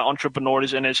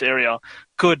 entrepreneurs in his area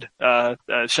could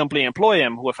simply employ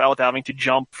him without having to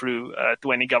jump through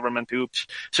 20 government hoops.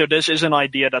 So this is an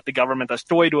idea that the government has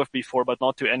toyed with before, but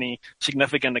not to any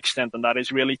significant extent, and that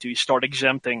is really to start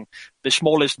exempting the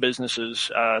smallest businesses,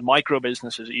 micro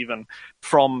businesses even,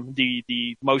 from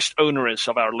the most onerous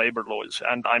of our labor laws.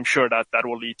 And I'm sure that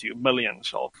will lead to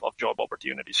millions of job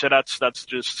opportunities. So that's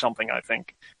just something I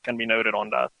think can be noted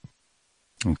on that.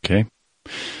 Okay.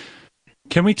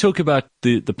 Can we talk about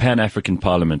the Pan-African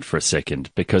Parliament for a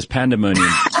second? Because pandemonium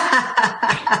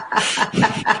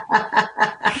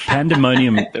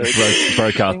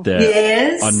broke out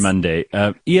there on Monday.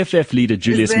 EFF leader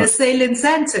Julius EFF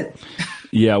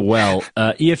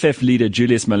leader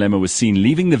Julius Malema was seen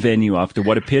leaving the venue after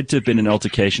what appeared to have been an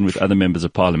altercation with other members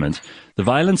of parliament. The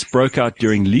violence broke out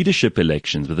during leadership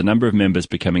elections, with a number of members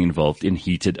becoming involved in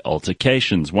heated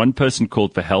altercations. One person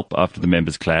called for help after the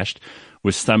members clashed,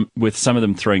 with some of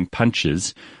them throwing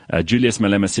punches. Julius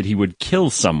Malema said he would kill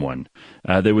someone.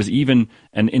 There was even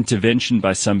an intervention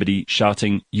by somebody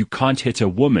shouting, "You can't hit a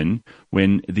woman,"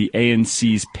 when the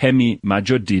ANC's Phemi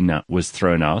Majodina was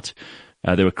thrown out.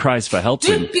 There were cries for help.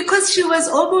 Because she was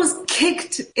almost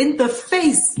kicked in the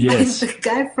face by the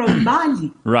guy from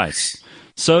Mali. Right.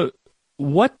 So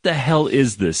what the hell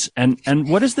is this? And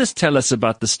what does this tell us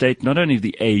about the state, not only of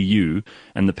the AU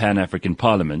and the Pan-African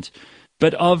Parliament,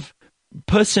 but of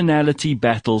personality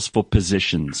battles for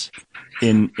positions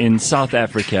in South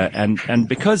Africa? And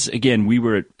because, again, we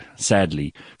were,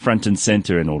 sadly, front and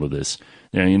center in all of this.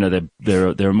 You know,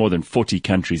 there are more than 40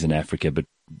 countries in Africa, but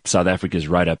South Africa is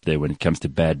right up there when it comes to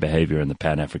bad behavior in the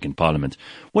Pan-African Parliament.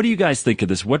 What do you guys think of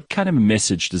this? What kind of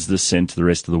message does this send to the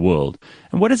rest of the world?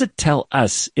 And what does it tell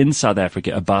us in South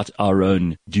Africa about our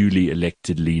own duly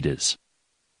elected leaders?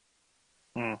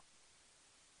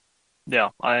 Yeah,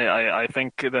 I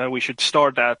think that we should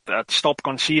start at stop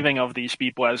conceiving of these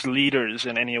people as leaders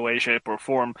in any way, shape, or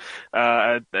form.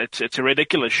 It's a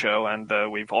ridiculous show, and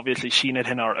we've obviously seen it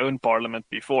in our own parliament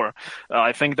before.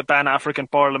 I think the Pan-African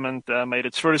Parliament made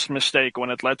its first mistake when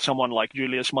it let someone like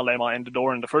Julius Malema in the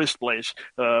door in the first place,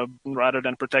 rather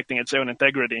than protecting its own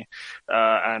integrity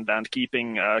and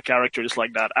keeping characters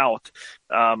like that out.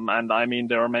 And I mean,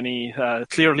 there are many,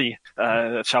 clearly,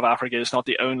 South Africa is not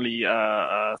the only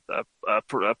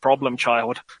problem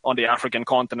child on the African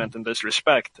continent in this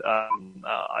respect.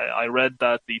 I read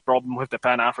that the problem with the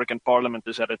Pan-African Parliament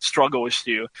is that it struggles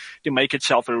to make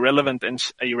itself a relevant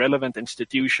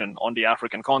institution on the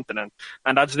African continent,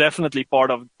 and that's definitely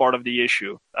part of the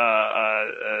issue.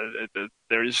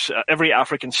 There is every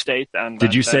African state, and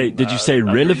did you say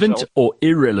relevant or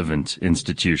irrelevant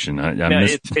institution?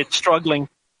 It's struggling.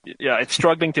 Yeah, it's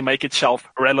struggling to make itself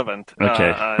relevant.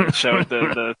 Okay. So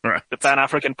the right. The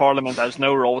Pan-African Parliament has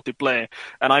no role to play,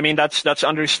 and I mean that's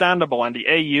understandable. And the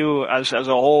AU as a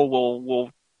whole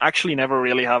will actually never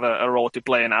really have a role to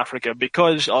play in Africa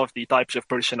because of the types of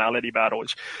personality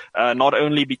battles, not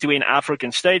only between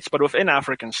African states, but within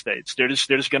African states. There's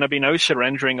going to be no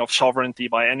surrendering of sovereignty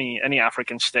by any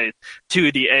African state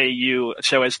to the AU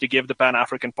so as to give the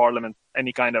Pan-African Parliament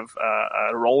any kind of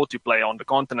role to play on the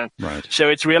continent. Right. So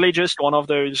it's really just one of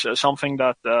those, something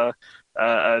that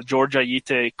George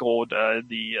Ayite called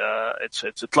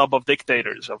it's a club of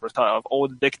dictators, of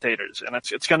old dictators, and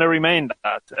it's going to remain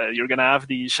that. You're going to have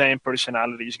the same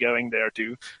personalities going there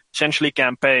to essentially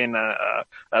campaign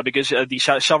because the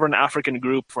Sovereign African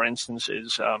Group, for instance,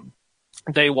 is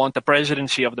they want the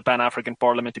presidency of the Pan-African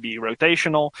Parliament to be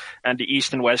rotational, and the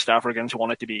East and West Africans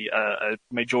want it to be a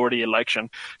majority election.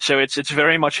 So it's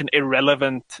very much an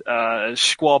irrelevant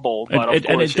squabble. But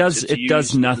it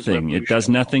does nothing. It does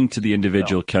nothing to the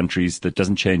individual countries. That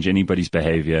doesn't change anybody's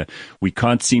behavior. We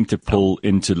can't seem to pull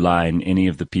into line any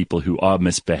of the people who are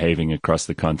misbehaving across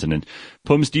the continent.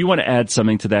 Pums, do you want to add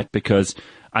something to that? Because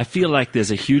I feel like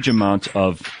there's a huge amount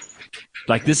of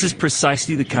this is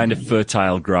precisely the kind of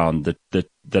fertile ground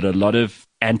that a lot of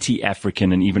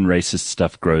anti-African and even racist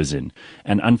stuff grows in.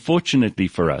 And unfortunately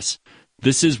for us,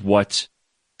 this is what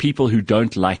people who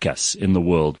don't like us in the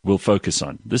world will focus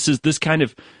on. This is this kind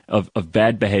of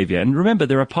bad behavior. And remember,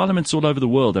 there are parliaments all over the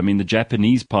world. I mean, the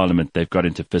Japanese parliament, they've got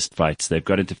into fistfights. They've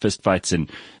got into fistfights in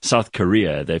South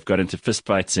Korea. They've got into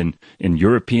fistfights in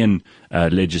European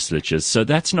legislatures. So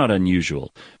that's not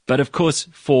unusual. But of course,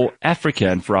 for Africa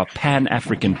and for our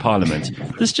Pan-African Parliament,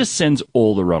 this just sends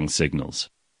all the wrong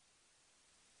signals.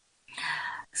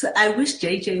 So I wish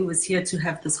JJ was here to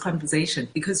have this conversation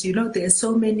because, there are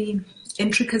so many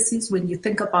intricacies when you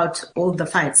think about all the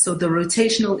fights. So the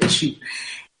rotational issue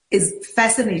is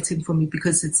fascinating for me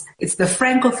because it's the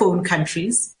Francophone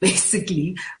countries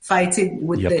basically fighting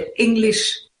with the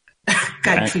English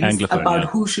countries about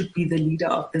who should be the leader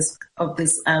of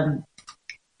this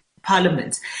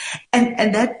parliament.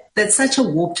 And that's such a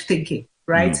warped thinking,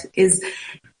 right? Is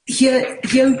here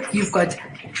you've got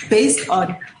based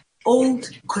on old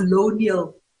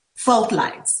colonial fault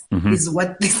lines is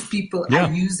what these people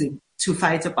are using to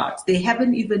fight about. They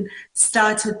haven't even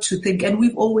started to think, and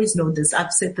we've always known this,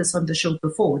 I've said this on the show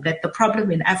before, that the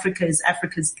problem in Africa is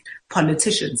Africa's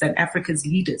politicians and Africa's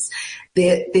leaders.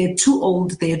 They're too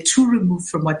old, they're too removed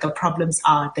from what the problems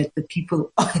are that the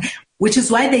people, which is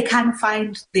why they can't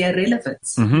find their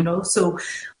relevance, So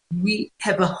we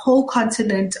have a whole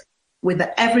continent where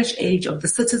the average age of the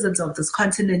citizens of this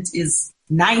continent is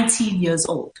 19 years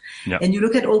old. Yep. And you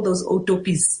look at all those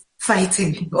Otopis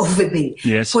fighting over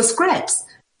there for scraps.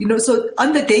 So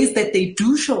on the days that they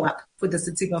do show up for the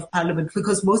sitting of parliament,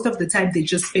 because most of the time they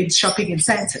just spend shopping in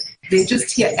Sandton. They're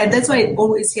just here. And that's why it's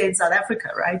always here in South Africa,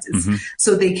 right?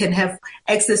 So they can have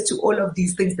access to all of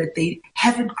these things that they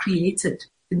haven't created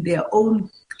in their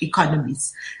own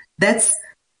economies. That's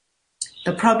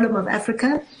the problem of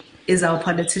Africa, is our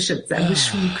politicians. I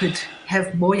wish we could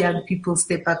have more young people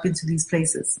step up into these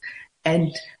places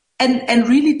and and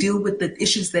really deal with the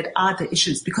issues that are the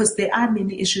issues, because there are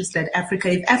many issues that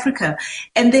Africa,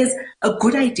 and there's a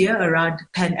good idea around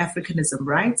Pan-Africanism,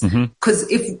 right? Because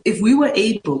if we were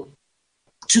able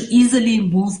to easily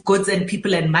move goods and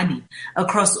people and money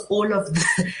across all of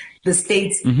the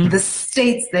states, the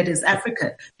states that is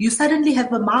Africa, you suddenly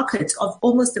have a market of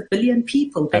almost 1 billion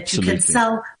people that you can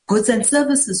sell goods and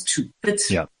services to. But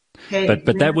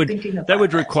but that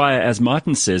would require, as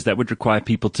Martin says, that would require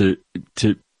people to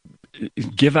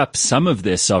give up some of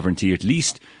their sovereignty, at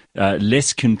least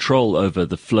less control over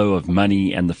the flow of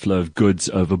money and the flow of goods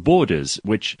over borders,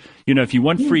 which, if you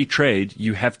want free trade,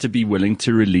 you have to be willing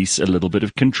to release a little bit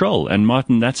of control. And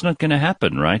Martin, that's not going to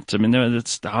happen, right? I mean,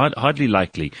 that's hardly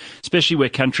likely, especially where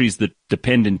countries that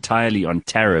depend entirely on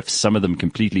tariffs, some of them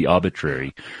completely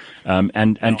arbitrary,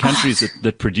 and countries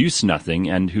that produce nothing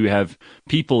and who have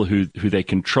people who they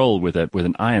control with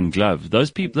an iron glove.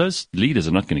 Those leaders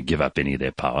are not going to give up any of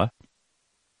their power.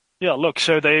 Yeah, look,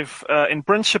 so they've, in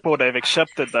principle, they've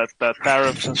accepted that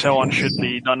tariffs and so on should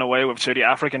be done away with. So the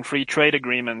African Free Trade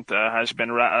Agreement has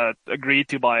been agreed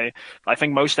to by, I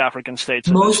think, most African states.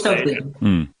 Most of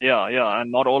them. Yeah,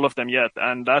 and not all of them yet.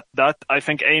 And that I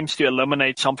think aims to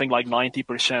eliminate something like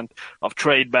 90% of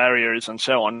trade barriers and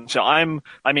so on. So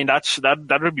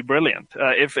that would be brilliant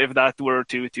if that were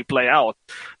to play out.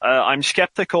 I'm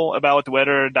skeptical about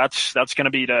whether that's going to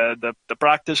be the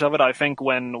practice of it. I think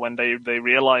when they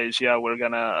realize, we're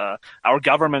gonna our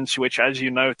governments, which, as you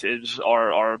note,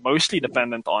 are mostly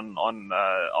dependent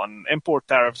on import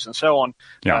tariffs and so on,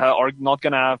 are not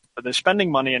gonna have the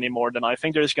spending money anymore. Then I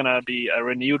think there's gonna be a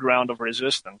renewed round of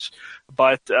resistance.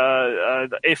 But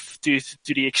if to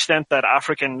the extent that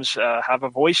Africans have a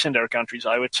voice in their countries,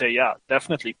 I would say,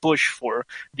 definitely push for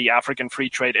the African Free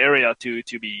Trade Area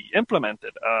to be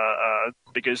implemented,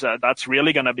 because that's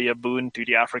really gonna be a boon to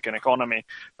the African economy.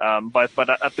 But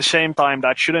at the same time,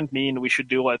 that shouldn't mean we should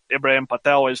do what Ibrahim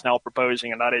Patel is now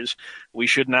proposing, and that is we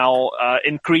should now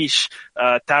increase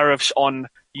tariffs on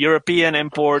European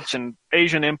imports and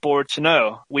Asian imports.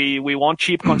 No, we want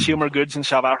cheap consumer goods in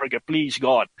South Africa, please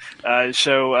God.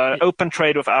 So open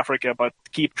trade with Africa, but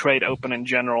keep trade open in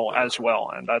general as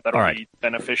well, and that will be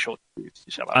beneficial to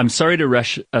South Africa. I'm sorry to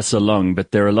rush us along,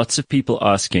 but there are lots of people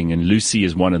asking, and Lucy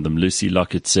is one of them. Lucy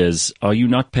Lockett says, are you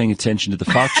not paying attention to the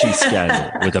Fauci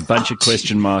scandal with a bunch of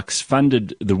question marks?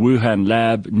 Funded the Wuhan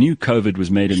lab, new COVID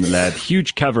was made in the lab,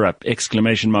 huge cover-up,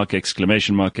 exclamation mark,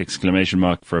 exclamation mark, exclamation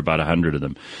mark, for about 100 of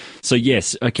them. So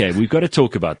yes, okay, we've got to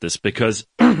talk about this because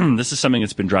this is something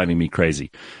that's been driving me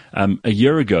crazy. A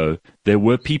year ago, there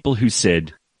were people who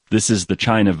said this is the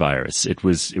China virus. It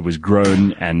was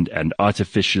grown and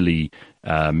artificially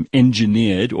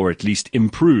engineered, or at least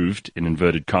improved, in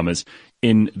inverted commas,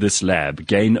 in this lab.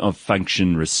 Gain of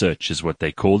function research is what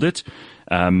they called it.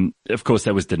 Of course,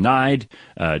 that was denied.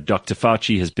 Dr.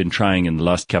 Fauci has been trying in the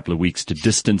last couple of weeks to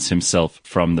distance himself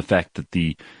from the fact that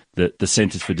the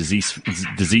Centers for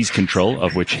Disease Control,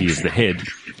 of which he is the head,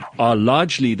 are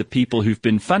largely the people who've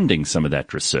been funding some of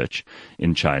that research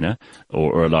in China,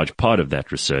 or a large part of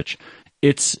that research.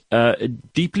 It's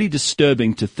deeply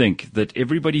disturbing to think that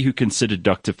everybody who considered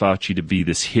Dr. Fauci to be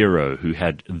this hero who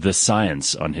had the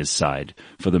science on his side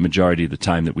for the majority of the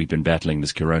time that we've been battling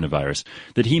this coronavirus,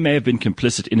 that he may have been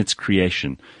complicit in its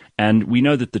creation. And we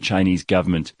know that the Chinese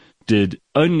government did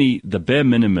only the bare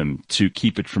minimum to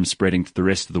keep it from spreading to the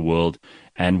rest of the world,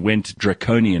 and went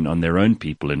draconian on their own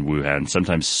people in Wuhan,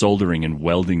 sometimes soldering and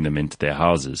welding them into their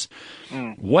houses.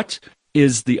 What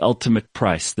is the ultimate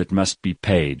price that must be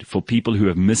paid for people who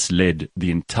have misled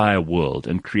the entire world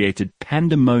and created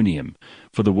pandemonium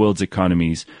for the world's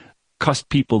economies, cost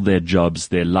people their jobs,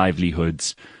 their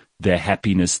livelihoods, their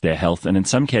happiness, their health, and in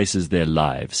some cases their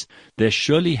lives? There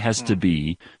surely has to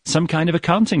be some kind of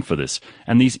accounting for this.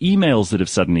 And these emails that have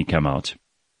suddenly come out,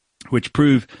 which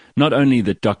prove not only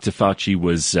that Dr. Fauci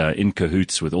was in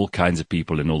cahoots with all kinds of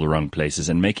people in all the wrong places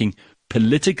and making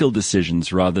political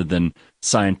decisions rather than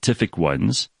scientific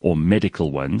ones or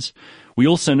medical ones, we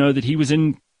also know that he was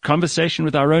in conversation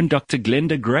with our own Dr.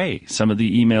 Glenda Gray. Some of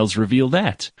the emails reveal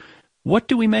that. What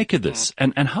do we make of this?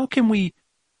 And how can we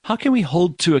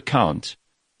hold to account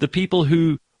the people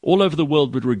who all over the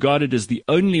world would regard it as the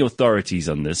only authorities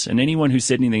on this, and anyone who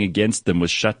said anything against them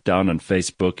was shut down on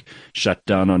Facebook, shut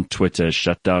down on Twitter,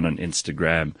 shut down on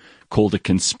Instagram, called a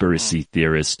conspiracy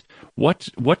theorist?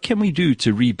 What can we do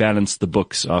to rebalance the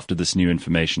books after this new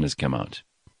information has come out?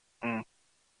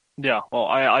 Yeah, well,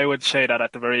 I would say that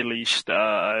at the very least,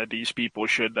 these people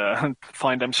should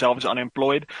find themselves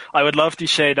unemployed. I would love to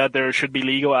say that there should be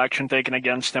legal action taken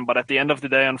against them, but at the end of the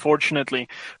day, unfortunately,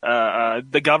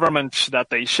 the governments that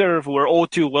they serve were all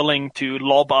too willing to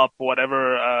lob up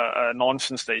whatever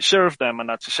nonsense they serve them, and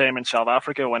that's the same in South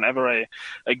Africa. Whenever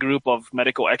a group of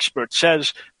medical experts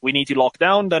says we need to lock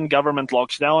down, then government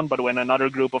locks down, but when another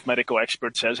group of medical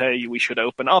experts says, hey, we should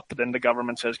open up, then the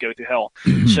government says go to hell.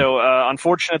 So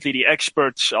unfortunately, the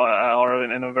experts are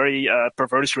in a very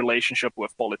perverse relationship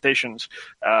with politicians,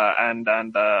 and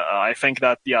I think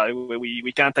that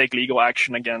we can't take legal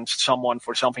action against someone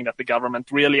for something that the government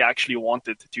really actually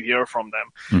wanted to hear from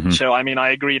them. So I mean, I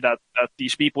agree that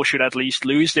these people should at least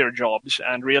lose their jobs,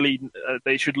 and really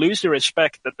they should lose the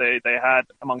respect that they had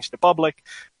amongst the public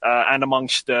and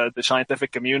amongst the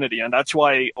scientific community, and that's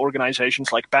why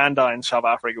organizations like PANDA in South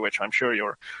Africa, which I'm sure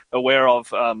you're aware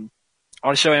of,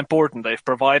 are so important. They've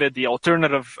provided the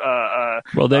alternative.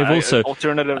 Well, they've also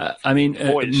alternative.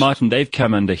 Martin, they've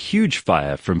come under huge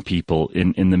fire from people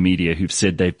in the media who've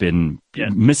said they've been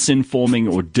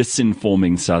misinforming or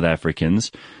disinforming South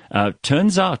Africans.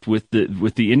 Turns out, with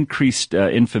the increased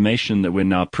information that we're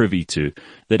now privy to,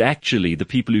 that actually the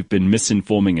people who've been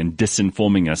misinforming and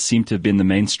disinforming us seem to have been the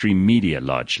mainstream media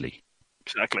largely.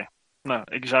 Exactly. No,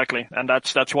 exactly. And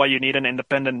that's why you need an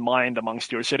independent mind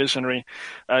amongst your citizenry.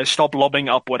 Stop lobbing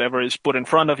up whatever is put in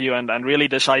front of you, and really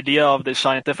this idea of the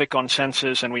scientific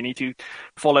consensus and we need to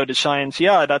follow the science.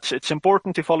 Yeah, it's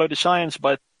important to follow the science,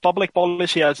 but public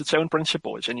policy has its own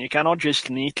principles, and you cannot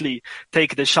just neatly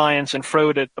take the science and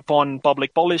throw it upon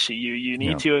public policy. You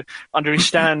need to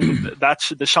understand that's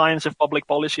the science of public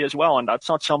policy as well, and that's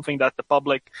not something that the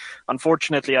public,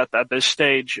 unfortunately, at this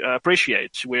stage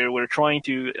appreciates. We're trying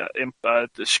to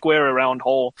square a round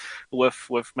hole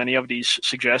with many of these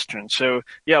suggestions. So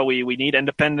yeah, we need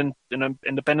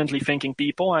independently thinking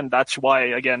people, and that's why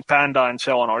again PANDA and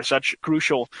so on are such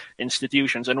crucial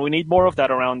institutions, and we need more of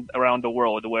that around the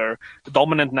world, where the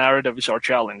dominant narratives are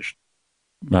challenged.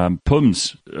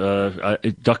 Pums,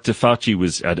 Dr. Fauci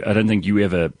was, I don't think you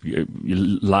ever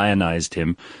lionized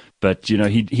him, but you know,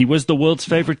 he was the world's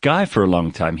favorite guy for a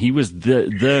long time. He was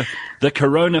the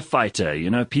corona fighter. You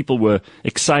know, people were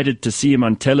excited to see him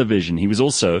on television. He was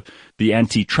also the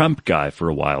anti-Trump guy for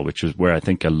a while, which was where I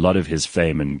think a lot of his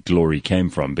fame and glory came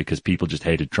from, because people just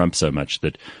hated Trump so much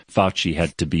that Fauci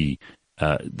had to be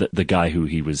the guy who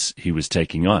he was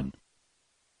taking on.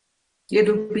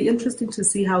 It'll be interesting to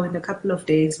see how in a couple of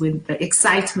days, when the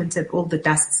excitement and all the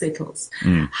dust settles,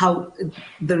 how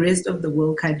the rest of the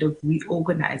world kind of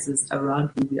reorganizes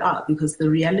around who we are. Because the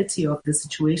reality of the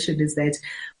situation is that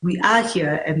we are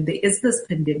here and there is this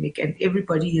pandemic, and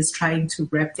everybody is trying to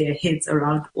wrap their heads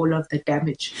around all of the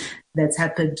damage that's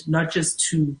happened, not just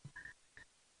to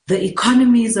the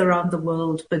economies around the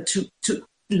world, but to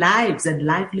lives and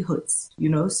livelihoods, you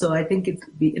know. So I think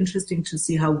it'd be interesting to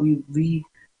see how we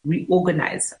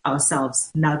reorganize ourselves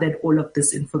now that all of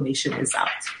this information is out.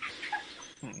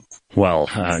 Well,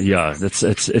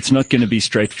 it's not going to be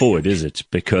straightforward, is it?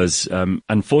 Because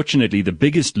unfortunately, the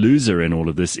biggest loser in all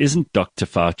of this isn't Dr.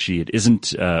 Fauci. It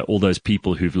isn't all those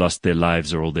people who've lost their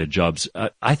lives or all their jobs.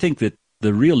 I think that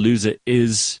the real loser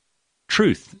is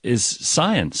truth, is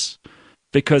science.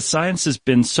 Because science has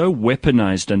been so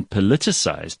weaponized and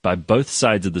politicized by both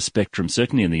sides of the spectrum,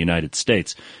 certainly in the United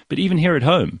States, but even here at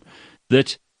home,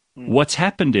 that what's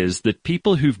happened is that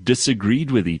people who've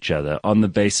disagreed with each other on the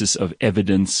basis of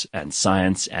evidence and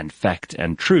science and fact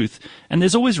and truth, and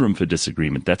there's always room for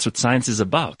disagreement. That's what science is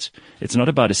about. It's not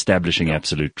about establishing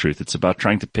absolute truth. It's about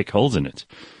trying to pick holes in it.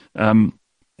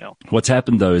 What's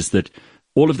happened, though, is that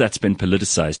all of that's been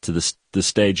politicized to the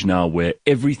stage now where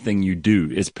everything you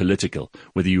do is political,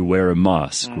 whether you wear a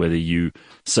mask, whether you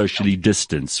socially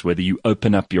distance, whether you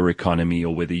open up your economy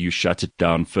or whether you shut it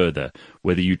down further,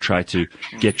 whether you try to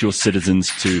get your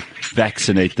citizens to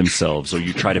vaccinate themselves or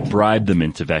you try to bribe them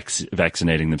into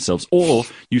vaccinating themselves, or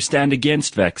you stand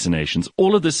against vaccinations.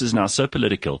 All of this is now so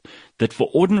political that for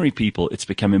ordinary people, it's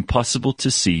become impossible to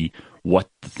see what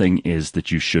the thing is that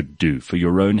you should do for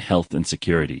your own health and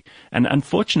security. And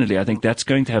unfortunately, I think that's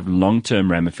going to have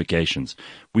long-term ramifications.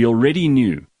 We already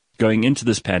knew going into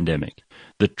this pandemic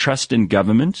that trust in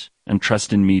government and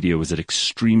trust in media was at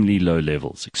extremely low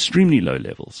levels.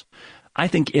 I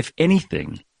think, if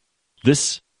anything,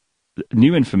 this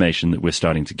new information that we're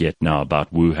starting to get now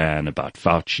about Wuhan, about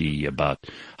Fauci, about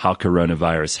how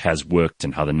coronavirus has worked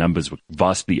and how the numbers were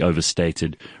vastly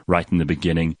overstated right in the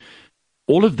beginning,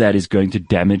 all of that is going to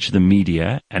damage the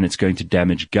media and it's going to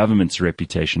damage government's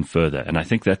reputation further. And I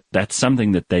think that that's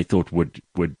something that they thought would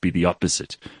be the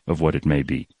opposite of what it may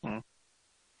be.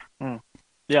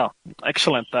 Yeah,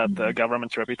 excellent that the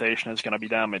government's reputation is going to be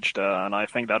damaged, and I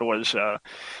think that was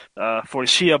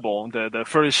foreseeable.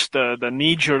 The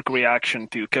knee-jerk reaction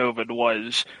to COVID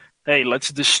was, hey, let's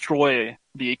destroy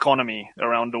the economy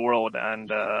around the world and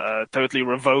totally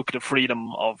revoke the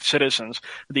freedom of citizens.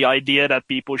 The idea that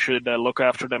people should look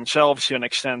after themselves to an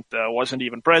extent wasn't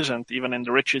even present, even in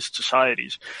the richest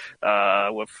societies,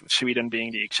 with Sweden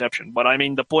being the exception. But I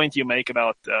mean, the point you make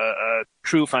about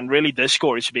truth and really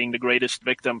discourse being the greatest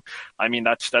victim, I mean,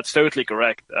 that's totally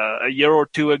correct. A year or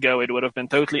two ago, it would have been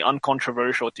totally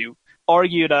uncontroversial to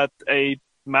argue that a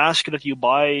mask that you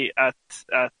buy at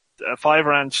a 5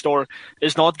 Rand store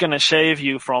is not going to save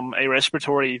you from a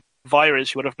respiratory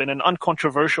virus. Would have been an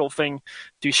uncontroversial thing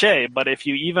to say. But if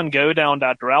you even go down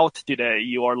that route today,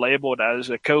 you are labeled as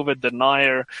a COVID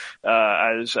denier,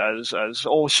 as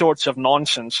all sorts of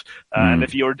nonsense. And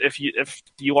if you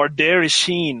are there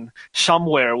seen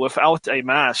somewhere without a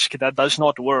mask that does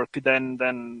not work, then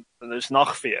there's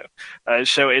nachtveer.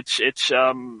 So it's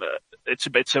a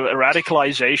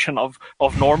radicalization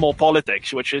of normal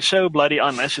politics, which is so bloody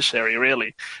unnecessary,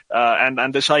 really.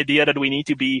 And this idea that we need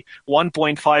to be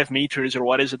 1.5 meters, or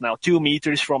what is it now, 2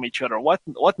 meters from each other. What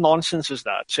nonsense is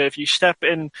that? So if you step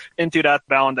into that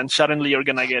bound, then suddenly you're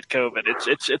gonna get COVID.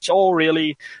 It's all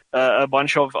really a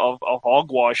bunch of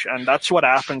hogwash, and that's what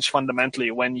happens fundamentally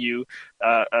when you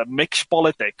mix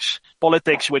politics,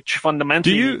 which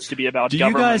fundamentally needs to be about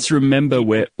government. Do you guys remember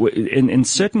where in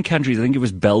certain countries, I think it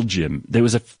was Belgium, there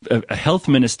was a health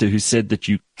minister who said that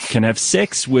you can have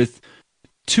sex with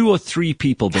 2 or 3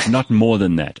 people, but not more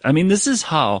than that. I mean, this is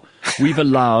how we've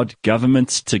allowed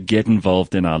governments to get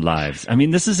involved in our lives. I mean,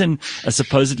 this is in a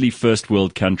supposedly first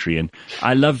world country. And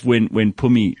I love when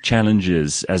Pumi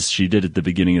challenges, as she did at the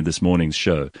beginning of this morning's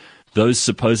show, those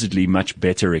supposedly much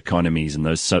better economies and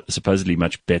those supposedly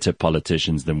much better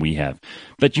politicians than we have.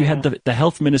 But you had the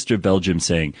health minister of Belgium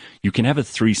saying you can have a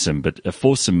threesome, but a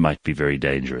foursome might be very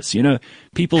dangerous. You know,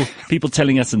 people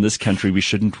telling us in this country we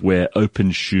shouldn't wear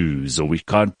open shoes or we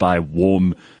can't buy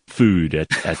warm food at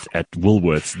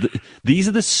Woolworths. These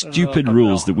are the stupid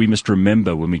rules that we must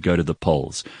remember when we go to the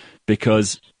polls,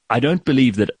 because I don't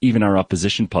believe that even our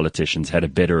opposition politicians had a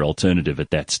better alternative at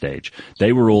that stage.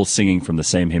 They were all singing from the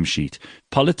same hymn sheet.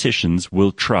 Politicians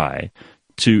will try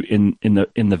to, in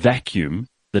the vacuum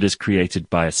that is created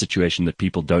by a situation that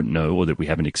people don't know or that we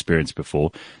haven't experienced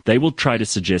before, they will try to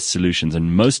suggest solutions.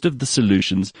 And most of the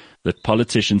solutions that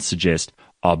politicians suggest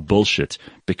are bullshit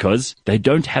because they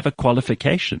don't have a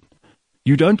qualification.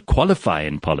 You don't qualify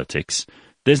in politics.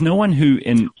 There's no one who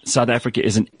in South Africa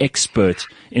is an expert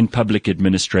in public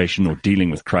administration or dealing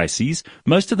with crises.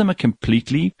 Most of them are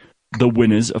completely the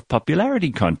winners of popularity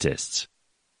contests,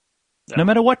 no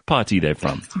matter what party they're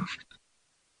from.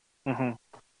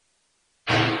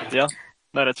 Mm-hmm. Yeah,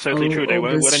 no, that's certainly true. They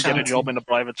wouldn't get a job in the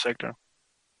private sector.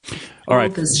 All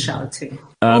right. All this shouting.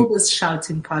 All this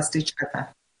shouting past each other.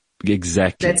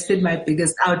 Exactly. That's been my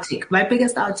biggest outtake. My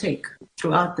biggest outtake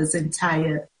throughout this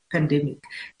entire pandemic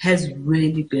has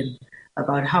really been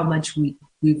about how much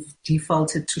we've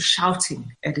defaulted to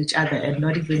shouting at each other and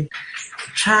not even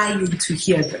trying to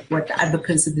hear what the other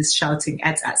person is shouting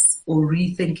at us, or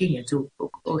rethinking it,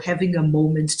 or having a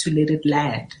moment to let it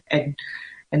land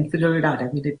and figure it out. I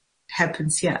mean, it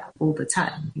happens here all the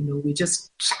time. You know, we're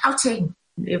just shouting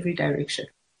in every direction.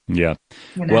 Yeah.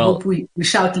 And I hope we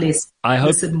shout less. I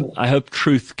more. hope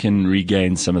truth can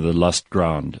regain some of the lost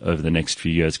ground over the next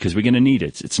few years, because we're going to need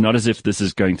it. It's not as if this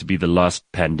is going to be the last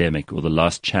pandemic or the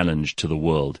last challenge to the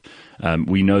world.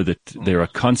 We know that there are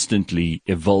constantly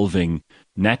evolving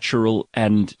natural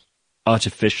and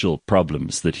artificial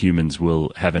problems that humans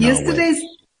will have in our way.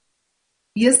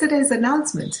 Yesterday's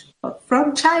announcement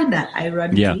from China,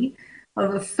 ironically,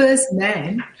 of a first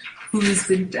man who's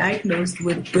been diagnosed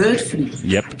with bird flu.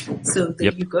 Yep. So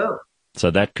there you go.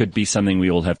 So that could be something we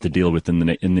all have to deal with in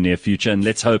the near future. And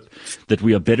let's hope that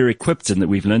we are better equipped and that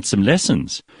we've learned some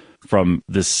lessons from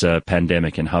this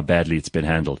pandemic and how badly it's been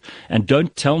handled. And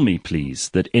don't tell me, please,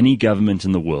 that any government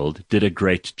in the world did a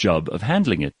great job of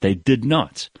handling it. They did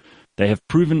not. They have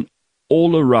proven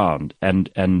all around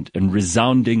and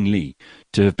resoundingly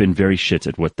to have been very shit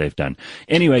at what they've done.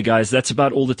 Anyway, guys, that's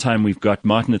about all the time we've got.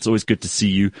 Martin, it's always good to see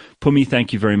you. Pumi,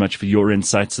 thank you very much for your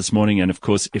insights this morning. And of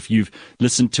course, if you've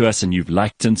listened to us and you've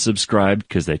liked and subscribed,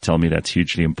 because they tell me that's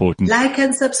hugely important. Like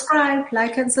and subscribe.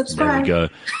 There we go.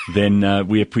 Then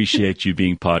we appreciate you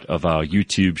being part of our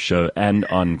YouTube show and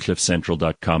on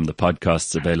cliffcentral.com. The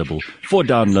podcast's available for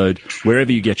download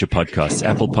wherever you get your podcasts,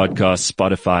 Apple Podcasts,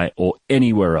 Spotify, or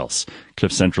anywhere else.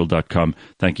 cliffcentral.com.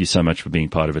 Thank you so much for being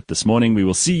part of it this morning. We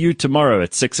will see you tomorrow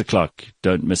at 6 o'clock.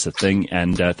 Don't miss a thing.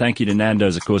 And thank you to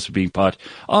Nando's, of course, for being part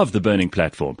of the Burning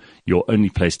Platform, your only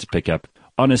place to pick up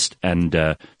honest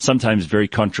and sometimes very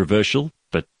controversial,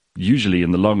 but usually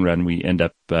in the long run, we end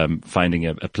up finding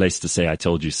a place to say, I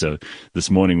told you so.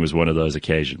 This morning was one of those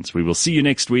occasions. We will see you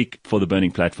next week for the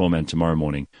Burning Platform and tomorrow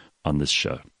morning on this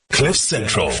show.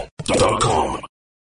 CliffCentral.com